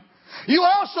rain. You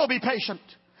also be patient.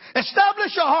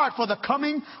 Establish your heart, for the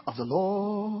coming of the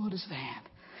Lord is at hand.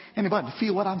 Anybody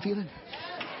feel what I'm feeling?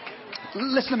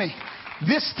 Listen to me.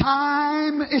 This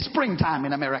time is springtime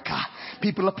in America.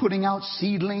 People are putting out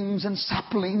seedlings and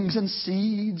saplings and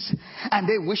seeds. And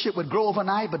they wish it would grow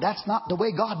overnight, but that's not the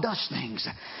way God does things.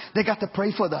 They got to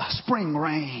pray for the spring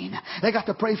rain. They got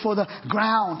to pray for the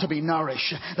ground to be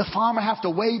nourished. The farmer have to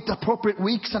wait the appropriate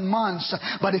weeks and months.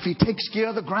 But if he takes care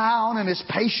of the ground and is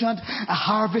patient, a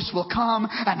harvest will come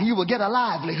and he will get a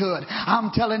livelihood. I'm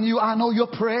telling you, I know you're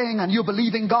praying and you're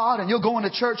believing God and you're going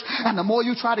to church. And the more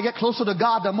you try to get closer to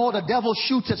God, the more the devil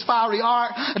shoots its fiery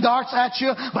darts at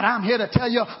you. But I'm here to tell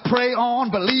you, pray on,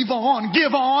 believe on,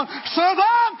 give on, serve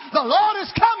on. The Lord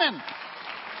is coming.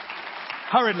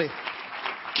 Hurriedly.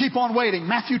 Keep on waiting.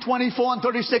 Matthew 24 and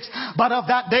 36. But of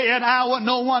that day and hour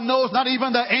no one knows, not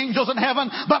even the angels in heaven,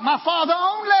 but my Father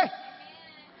only.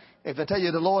 If they tell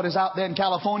you the Lord is out there in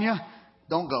California,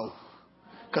 don't go.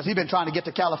 Because he's been trying to get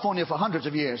to California for hundreds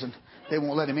of years and they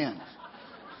won't let him in.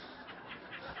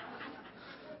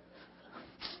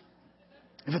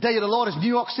 If I tell you the Lord is New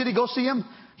York City, go see him,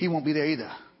 he won't be there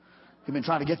either. He's been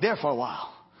trying to get there for a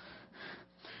while.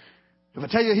 If I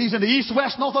tell you he's in the east,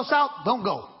 west, north, or south, don't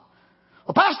go.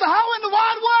 Well, Pastor, how in the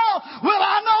wide world will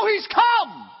I know he's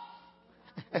come?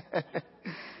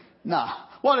 Nah.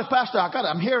 What if, Pastor,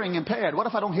 I'm hearing impaired. What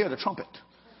if I don't hear the trumpet?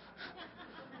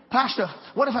 Pastor,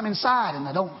 what if I'm inside and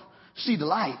I don't see the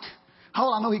light? How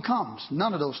will I know he comes?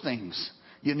 None of those things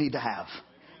you need to have.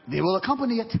 They will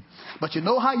accompany it. But you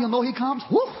know how you know he comes?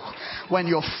 Woo! When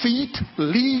your feet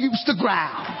leaves the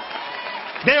ground.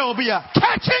 There will be a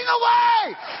catching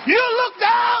away. You look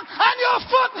down and your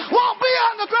foot won't be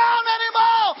on the ground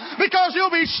anymore because you'll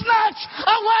be snatched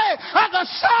away at the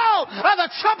sound of the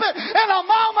trumpet in a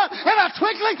moment, in a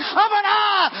twinkling of an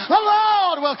eye. The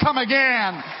Lord will come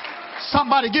again.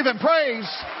 Somebody give him praise.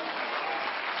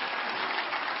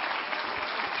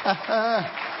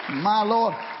 My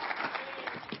Lord.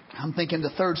 I'm thinking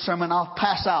the third sermon I'll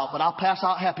pass out, but I'll pass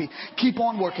out happy. Keep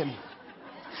on working.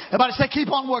 Everybody say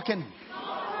keep on working.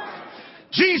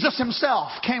 Jesus himself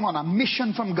came on a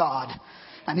mission from God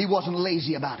and he wasn't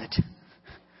lazy about it.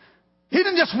 He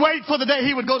didn't just wait for the day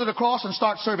he would go to the cross and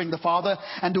start serving the Father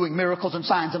and doing miracles and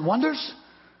signs and wonders.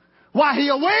 Why, he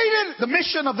awaited the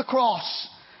mission of the cross.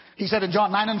 He said in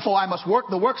John 9:4, I must work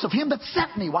the works of him that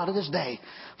sent me while it is day,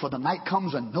 for the night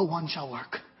comes when no one shall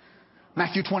work.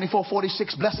 Matthew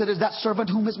 24:46, blessed is that servant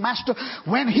whom his master,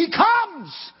 when he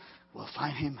comes, will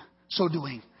find him so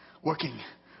doing, working.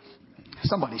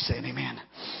 Somebody say an amen.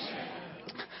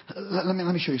 Let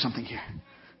me show you something here.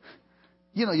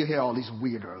 You know, you hear all these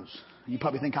weirdos. You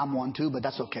probably think I'm one too, but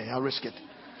that's okay. I'll risk it.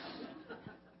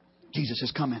 Jesus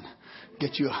is coming.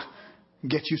 Get you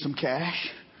some cash.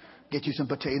 Get you some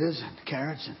potatoes and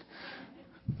carrots and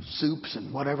soups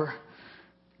and whatever.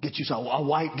 Get you a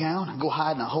white gown and go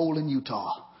hide in a hole in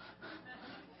Utah.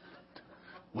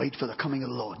 Wait for the coming of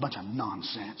the Lord. Bunch of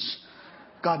nonsense.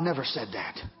 God never said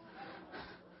that.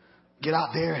 Get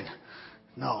out there and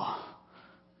no.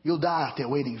 You'll die out there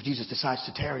waiting if Jesus decides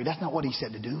to tarry. That's not what he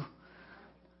said to do.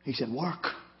 He said work.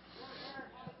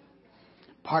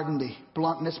 Pardon the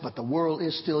bluntness, but the world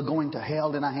is still going to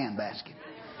hell in a handbasket.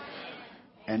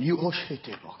 And you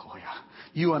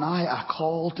and I are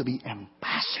called to be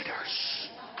ambassadors.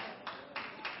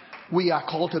 We are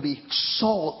called to be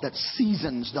salt that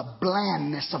seasons the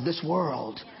blandness of this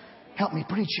world. Help me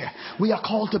preach here. We are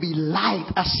called to be light,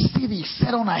 a city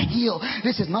set on a hill.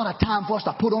 This is not a time for us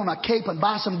to put on a cape and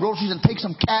buy some groceries and take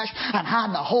some cash and hide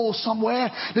in a hole somewhere.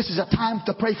 This is a time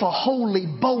to pray for holy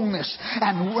boldness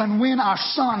and win our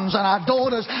sons and our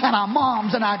daughters and our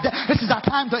moms and our dads. This is our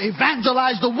time to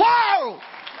evangelize the world.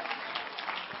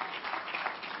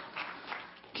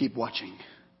 Keep watching.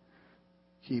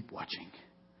 Keep watching.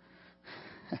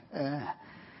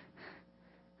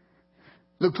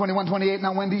 Luke 21:28.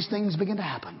 Now when these things begin to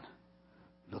happen,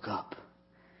 look up.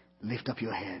 Lift up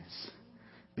your heads,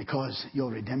 because your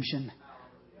redemption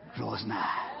draws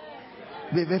nigh.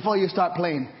 Before you start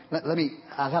playing,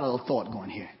 I got a little thought going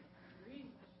here.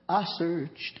 I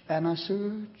searched and I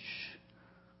searched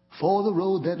for the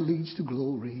road that leads to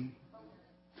glory.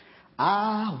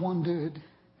 I wondered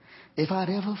if I'd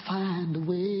ever find a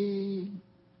way.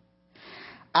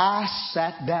 I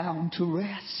sat down to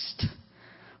rest,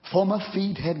 for my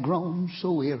feet had grown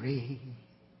so weary.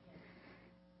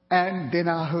 And then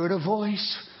I heard a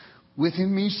voice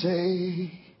within me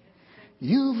say,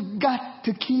 you've got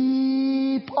to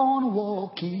keep on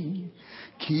walking.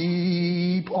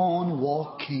 Keep on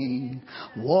walking,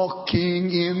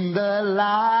 walking in the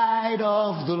light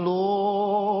of the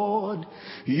Lord.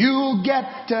 You'll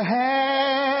get to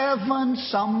heaven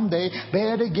someday.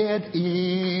 Better get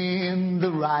in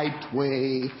the right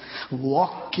way.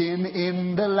 Walking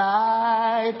in the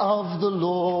light of the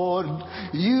Lord.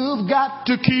 You've got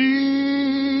to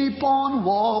keep on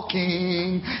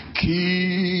walking.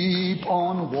 Keep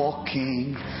on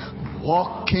walking.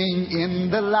 Walking in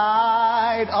the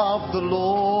light of the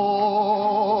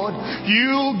Lord.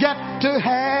 You'll get to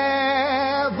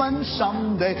heaven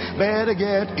someday. Better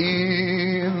get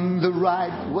in the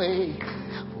right way.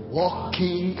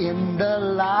 Walking in the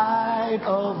light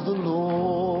of the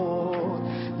Lord.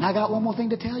 And I got one more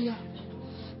thing to tell you.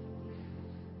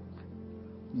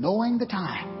 Knowing the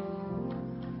time.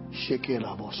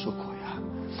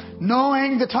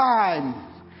 Knowing the time.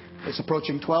 It's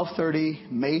approaching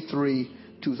 12:30, May 3,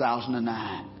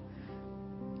 2009.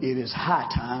 It is high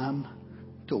time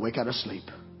to wake out of sleep.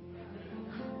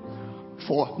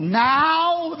 For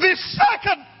now, this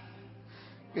second,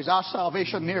 is our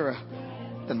salvation nearer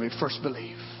than we first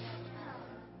believed.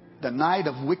 The night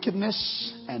of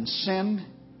wickedness and sin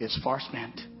is far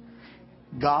spent.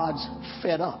 God's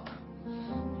fed up.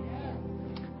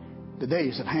 The day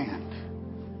is at hand.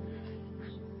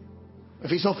 If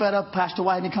He's so fed up, Pastor,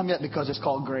 why didn't He come yet? Because it's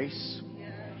called grace.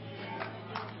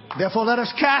 Therefore, let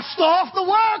us cast off the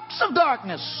works of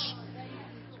darkness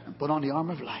and put on the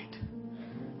armor of light.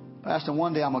 Pastor,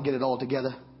 one day I'm going to get it all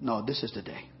together. No, this is the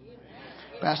day.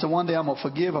 Pastor, one day I'm going to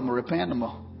forgive, I'm going to repent, I'm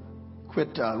going to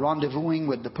quit rendezvousing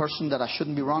with the person that I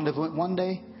shouldn't be rendezvousing one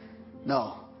day.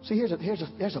 No. See, here's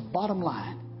a bottom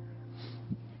line.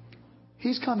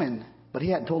 He's coming, but He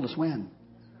hadn't told us when.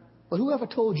 But whoever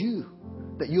told you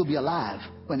that you'll be alive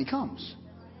when He comes?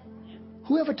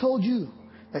 Whoever told you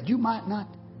that you might not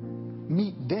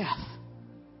meet death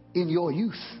in your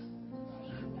youth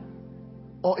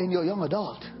or in your young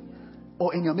adult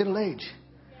or in your middle age?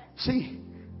 See,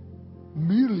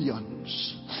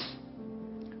 millions,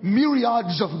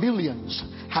 myriads of millions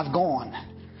have gone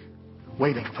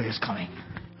waiting for His coming.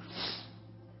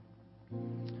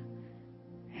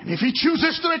 And if He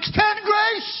chooses to extend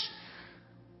grace,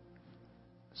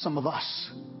 some of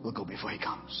us will go before He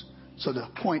comes. So the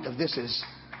point of this is,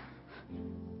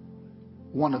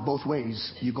 one of both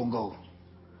ways you're going to go.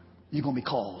 You're going to be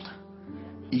called.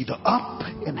 Either up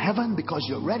in heaven because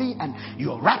you're ready and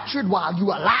you're raptured while you're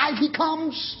alive, He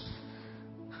comes.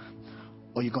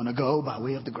 Or you're going to go by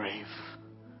way of the grave.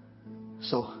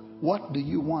 So what do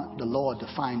you want the Lord to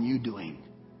find you doing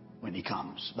when He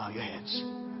comes? Bow your heads.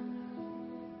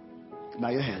 Bow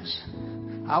your heads.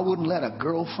 I wouldn't let a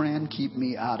girlfriend keep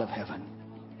me out of heaven.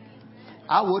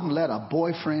 I wouldn't let a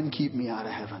boyfriend keep me out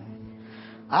of heaven.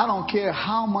 I don't care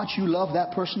how much you love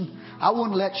that person. I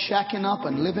wouldn't let shacking up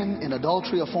and living in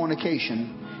adultery or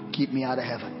fornication keep me out of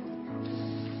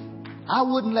heaven. I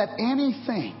wouldn't let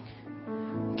anything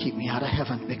keep me out of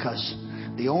heaven, because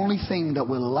the only thing that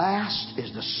will last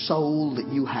is the soul that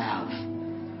you have.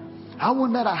 I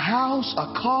wouldn't let a house,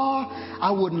 a car,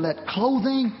 I wouldn't let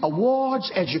clothing,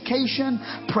 awards, education,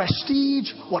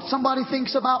 prestige, what somebody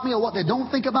thinks about me or what they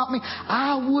don't think about me,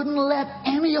 I wouldn't let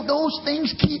any of those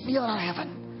things keep me out of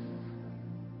heaven.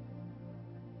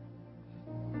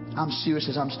 I'm serious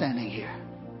as I'm standing here.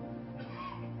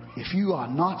 If you are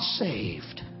not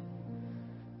saved,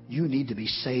 you need to be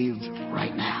saved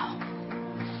right now.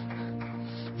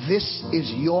 This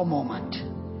is your moment.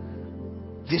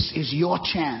 This is your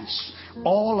chance.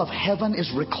 All of heaven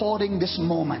is recording this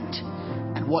moment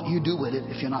and what you do with it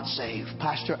if you're not saved.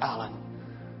 Pastor Allen,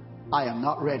 I am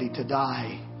not ready to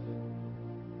die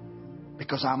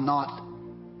because I'm not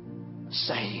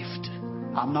saved.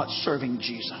 I'm not serving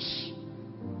Jesus.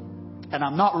 And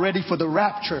I'm not ready for the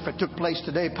rapture if it took place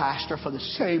today, Pastor, for the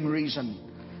same reason.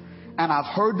 And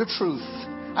I've heard the truth.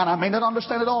 And I may not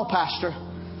understand it all, Pastor,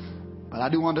 but I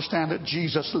do understand that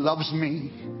Jesus loves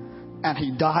me. And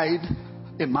He died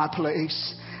in my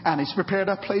place. And He's prepared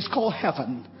a place called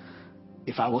heaven.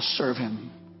 If I will serve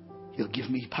Him, He'll give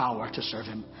me power to serve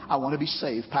Him. I want to be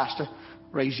saved. Pastor,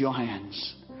 raise your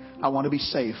hands. I want to be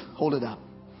saved. Hold it up.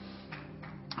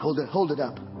 Hold it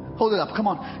up. Hold it up. Come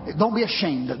on. Don't be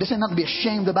ashamed. This ain't nothing to be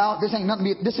ashamed about. This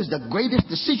is the greatest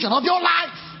decision of your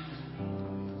life.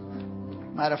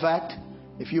 Matter of fact,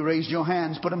 if you raised your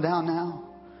hands, put them down now.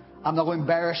 I'm not going to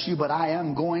embarrass you, but I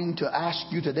am going to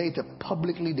ask you today to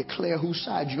publicly declare whose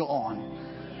side you're on.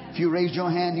 If you raised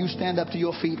your hand, you stand up to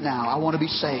your feet now. I want to be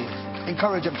saved.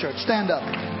 Encourage them, church. Stand up.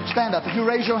 Stand up. If you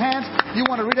raise your hands, you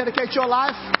want to rededicate your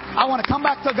life. I want to come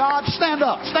back to God. Stand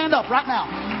up. Stand up right now.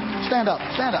 Stand up.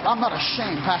 Stand up. I'm not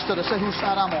ashamed, Pastor, to say whose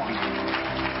side I'm on.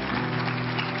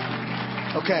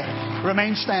 Okay.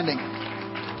 Remain standing.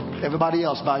 Everybody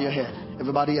else, bow your head.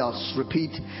 Everybody else,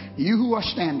 repeat. You who are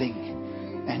standing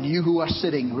and you who are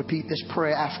sitting, repeat this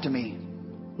prayer after me.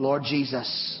 Lord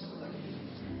Jesus,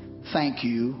 thank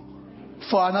you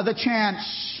for another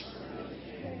chance.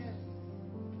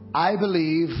 I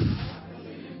believe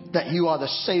that you are the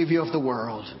Savior of the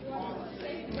world.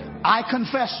 I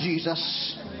confess,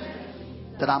 Jesus,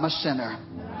 that I'm a sinner.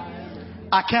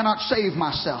 I cannot save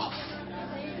myself.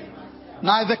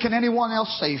 Neither can anyone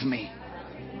else save me.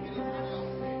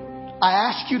 I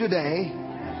ask you today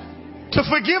to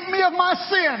forgive me of my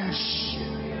sins.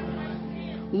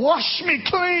 Wash me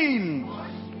clean.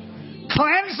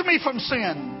 Cleanse me from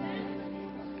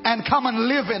sin. And come and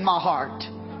live in my heart.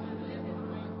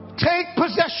 Take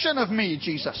possession of me,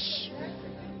 Jesus.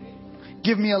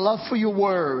 Give me a love for your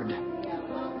word.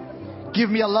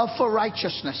 Give me a love for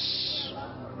righteousness.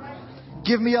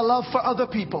 Give me a love for other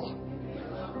people.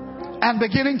 And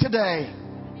beginning today,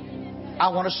 I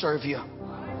want to serve you.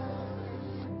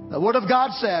 The Word of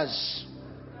God says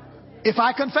if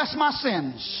I confess my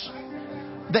sins,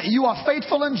 that you are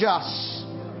faithful and just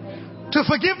to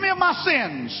forgive me of my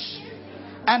sins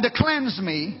and to cleanse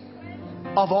me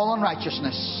of all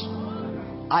unrighteousness.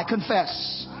 I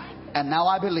confess, and now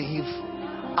I believe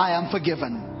I am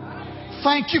forgiven.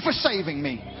 Thank you for saving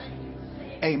me.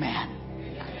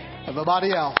 Amen.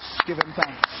 Everybody else, give him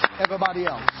thanks. Everybody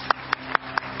else.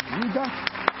 You done?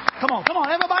 Come on,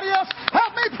 everybody else.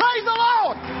 Help me praise the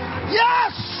Lord.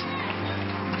 Yes!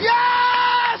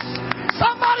 Yes!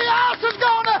 Somebody else.